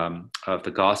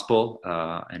the gospel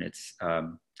and its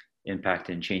impact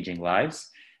in changing lives.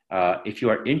 If you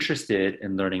are interested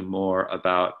in learning more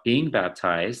about being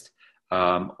baptized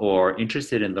or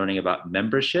interested in learning about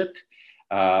membership,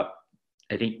 I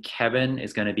think Kevin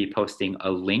is going to be posting a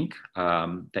link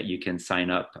that you can sign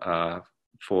up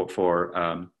for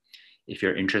if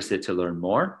you're interested to learn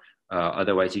more.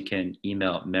 Otherwise, you can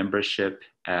email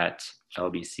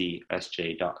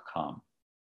membership@lbcsj.com.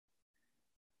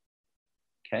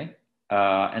 Okay.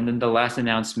 And then the last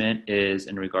announcement is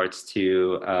in regards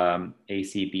to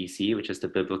ACBC, which is the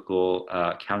Biblical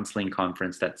Counseling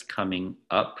Conference that's coming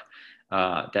up.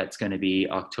 That's going to be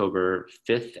October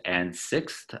 5th and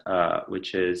 6th,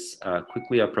 which is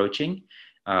quickly approaching.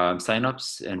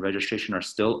 Signups and registration are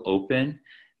still open.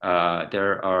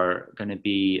 There are going to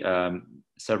be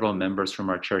several members from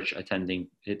our church attending.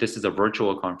 This is a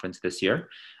virtual conference this year.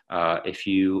 If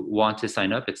you want to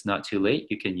sign up, it's not too late.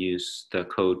 You can use the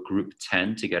code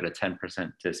GROUP10 to get a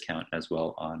 10% discount as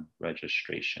well on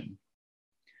registration.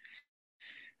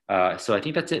 So I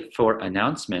think that's it for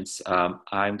announcements.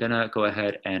 I'm going to go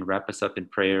ahead and wrap us up in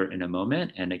prayer in a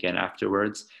moment. And again,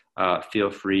 afterwards,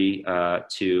 feel free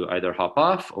to either hop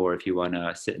off, or if you want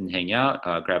to sit and hang out,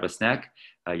 grab a snack,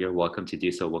 you're welcome to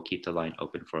do so. We'll keep the line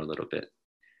open for a little bit.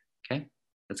 Okay,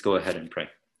 let's go ahead and pray.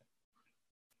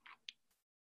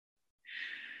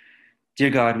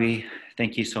 Dear God, we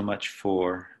thank you so much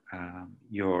for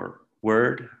your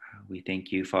word. We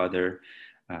thank you, Father,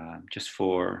 just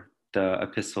for the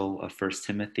epistle of 1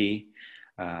 Timothy.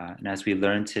 And as we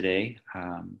learned today,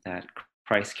 that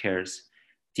Christ cares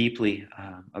deeply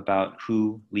about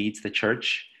who leads the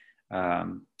church.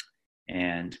 And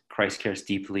Christ cares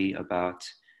deeply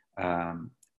about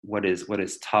what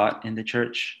is taught in the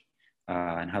church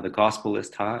and how the gospel is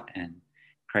taught. And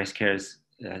Christ cares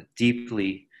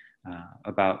deeply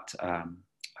about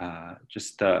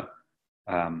just the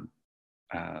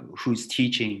who's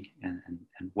teaching and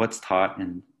what's taught.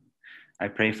 And I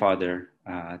pray, Father,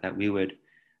 that we would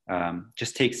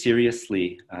just take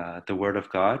seriously the Word of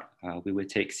God. We would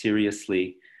take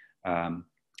seriously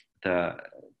the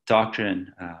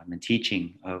doctrine and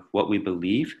teaching of what we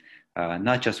believe,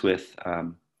 not just with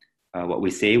what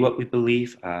we say, what we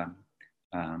believe,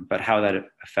 but how that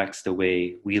affects the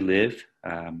way we live,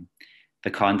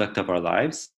 the conduct of our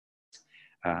lives.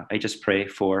 I just pray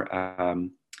for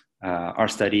our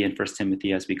study in 1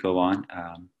 Timothy as we go on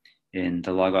in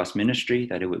the Logos ministry,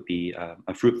 that it would be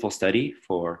a fruitful study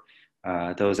for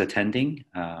those attending.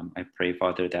 I pray,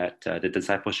 Father, that the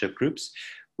discipleship groups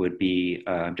would be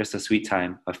just a sweet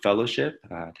time of fellowship,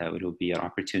 that it will be an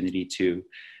opportunity to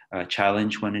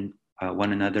challenge one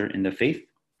another in the faith.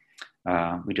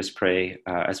 We just pray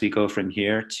as we go from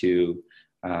here to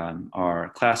our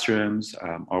classrooms,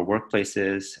 our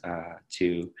workplaces,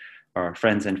 to our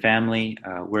friends and family,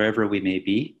 wherever we may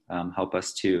be, help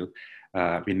us to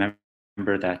remember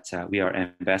that we are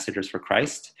ambassadors for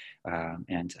Christ,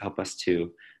 and help us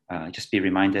to just be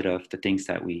reminded of the things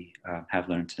that we have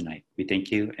learned tonight. We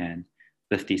thank you and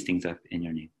lift these things up in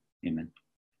your name. Amen.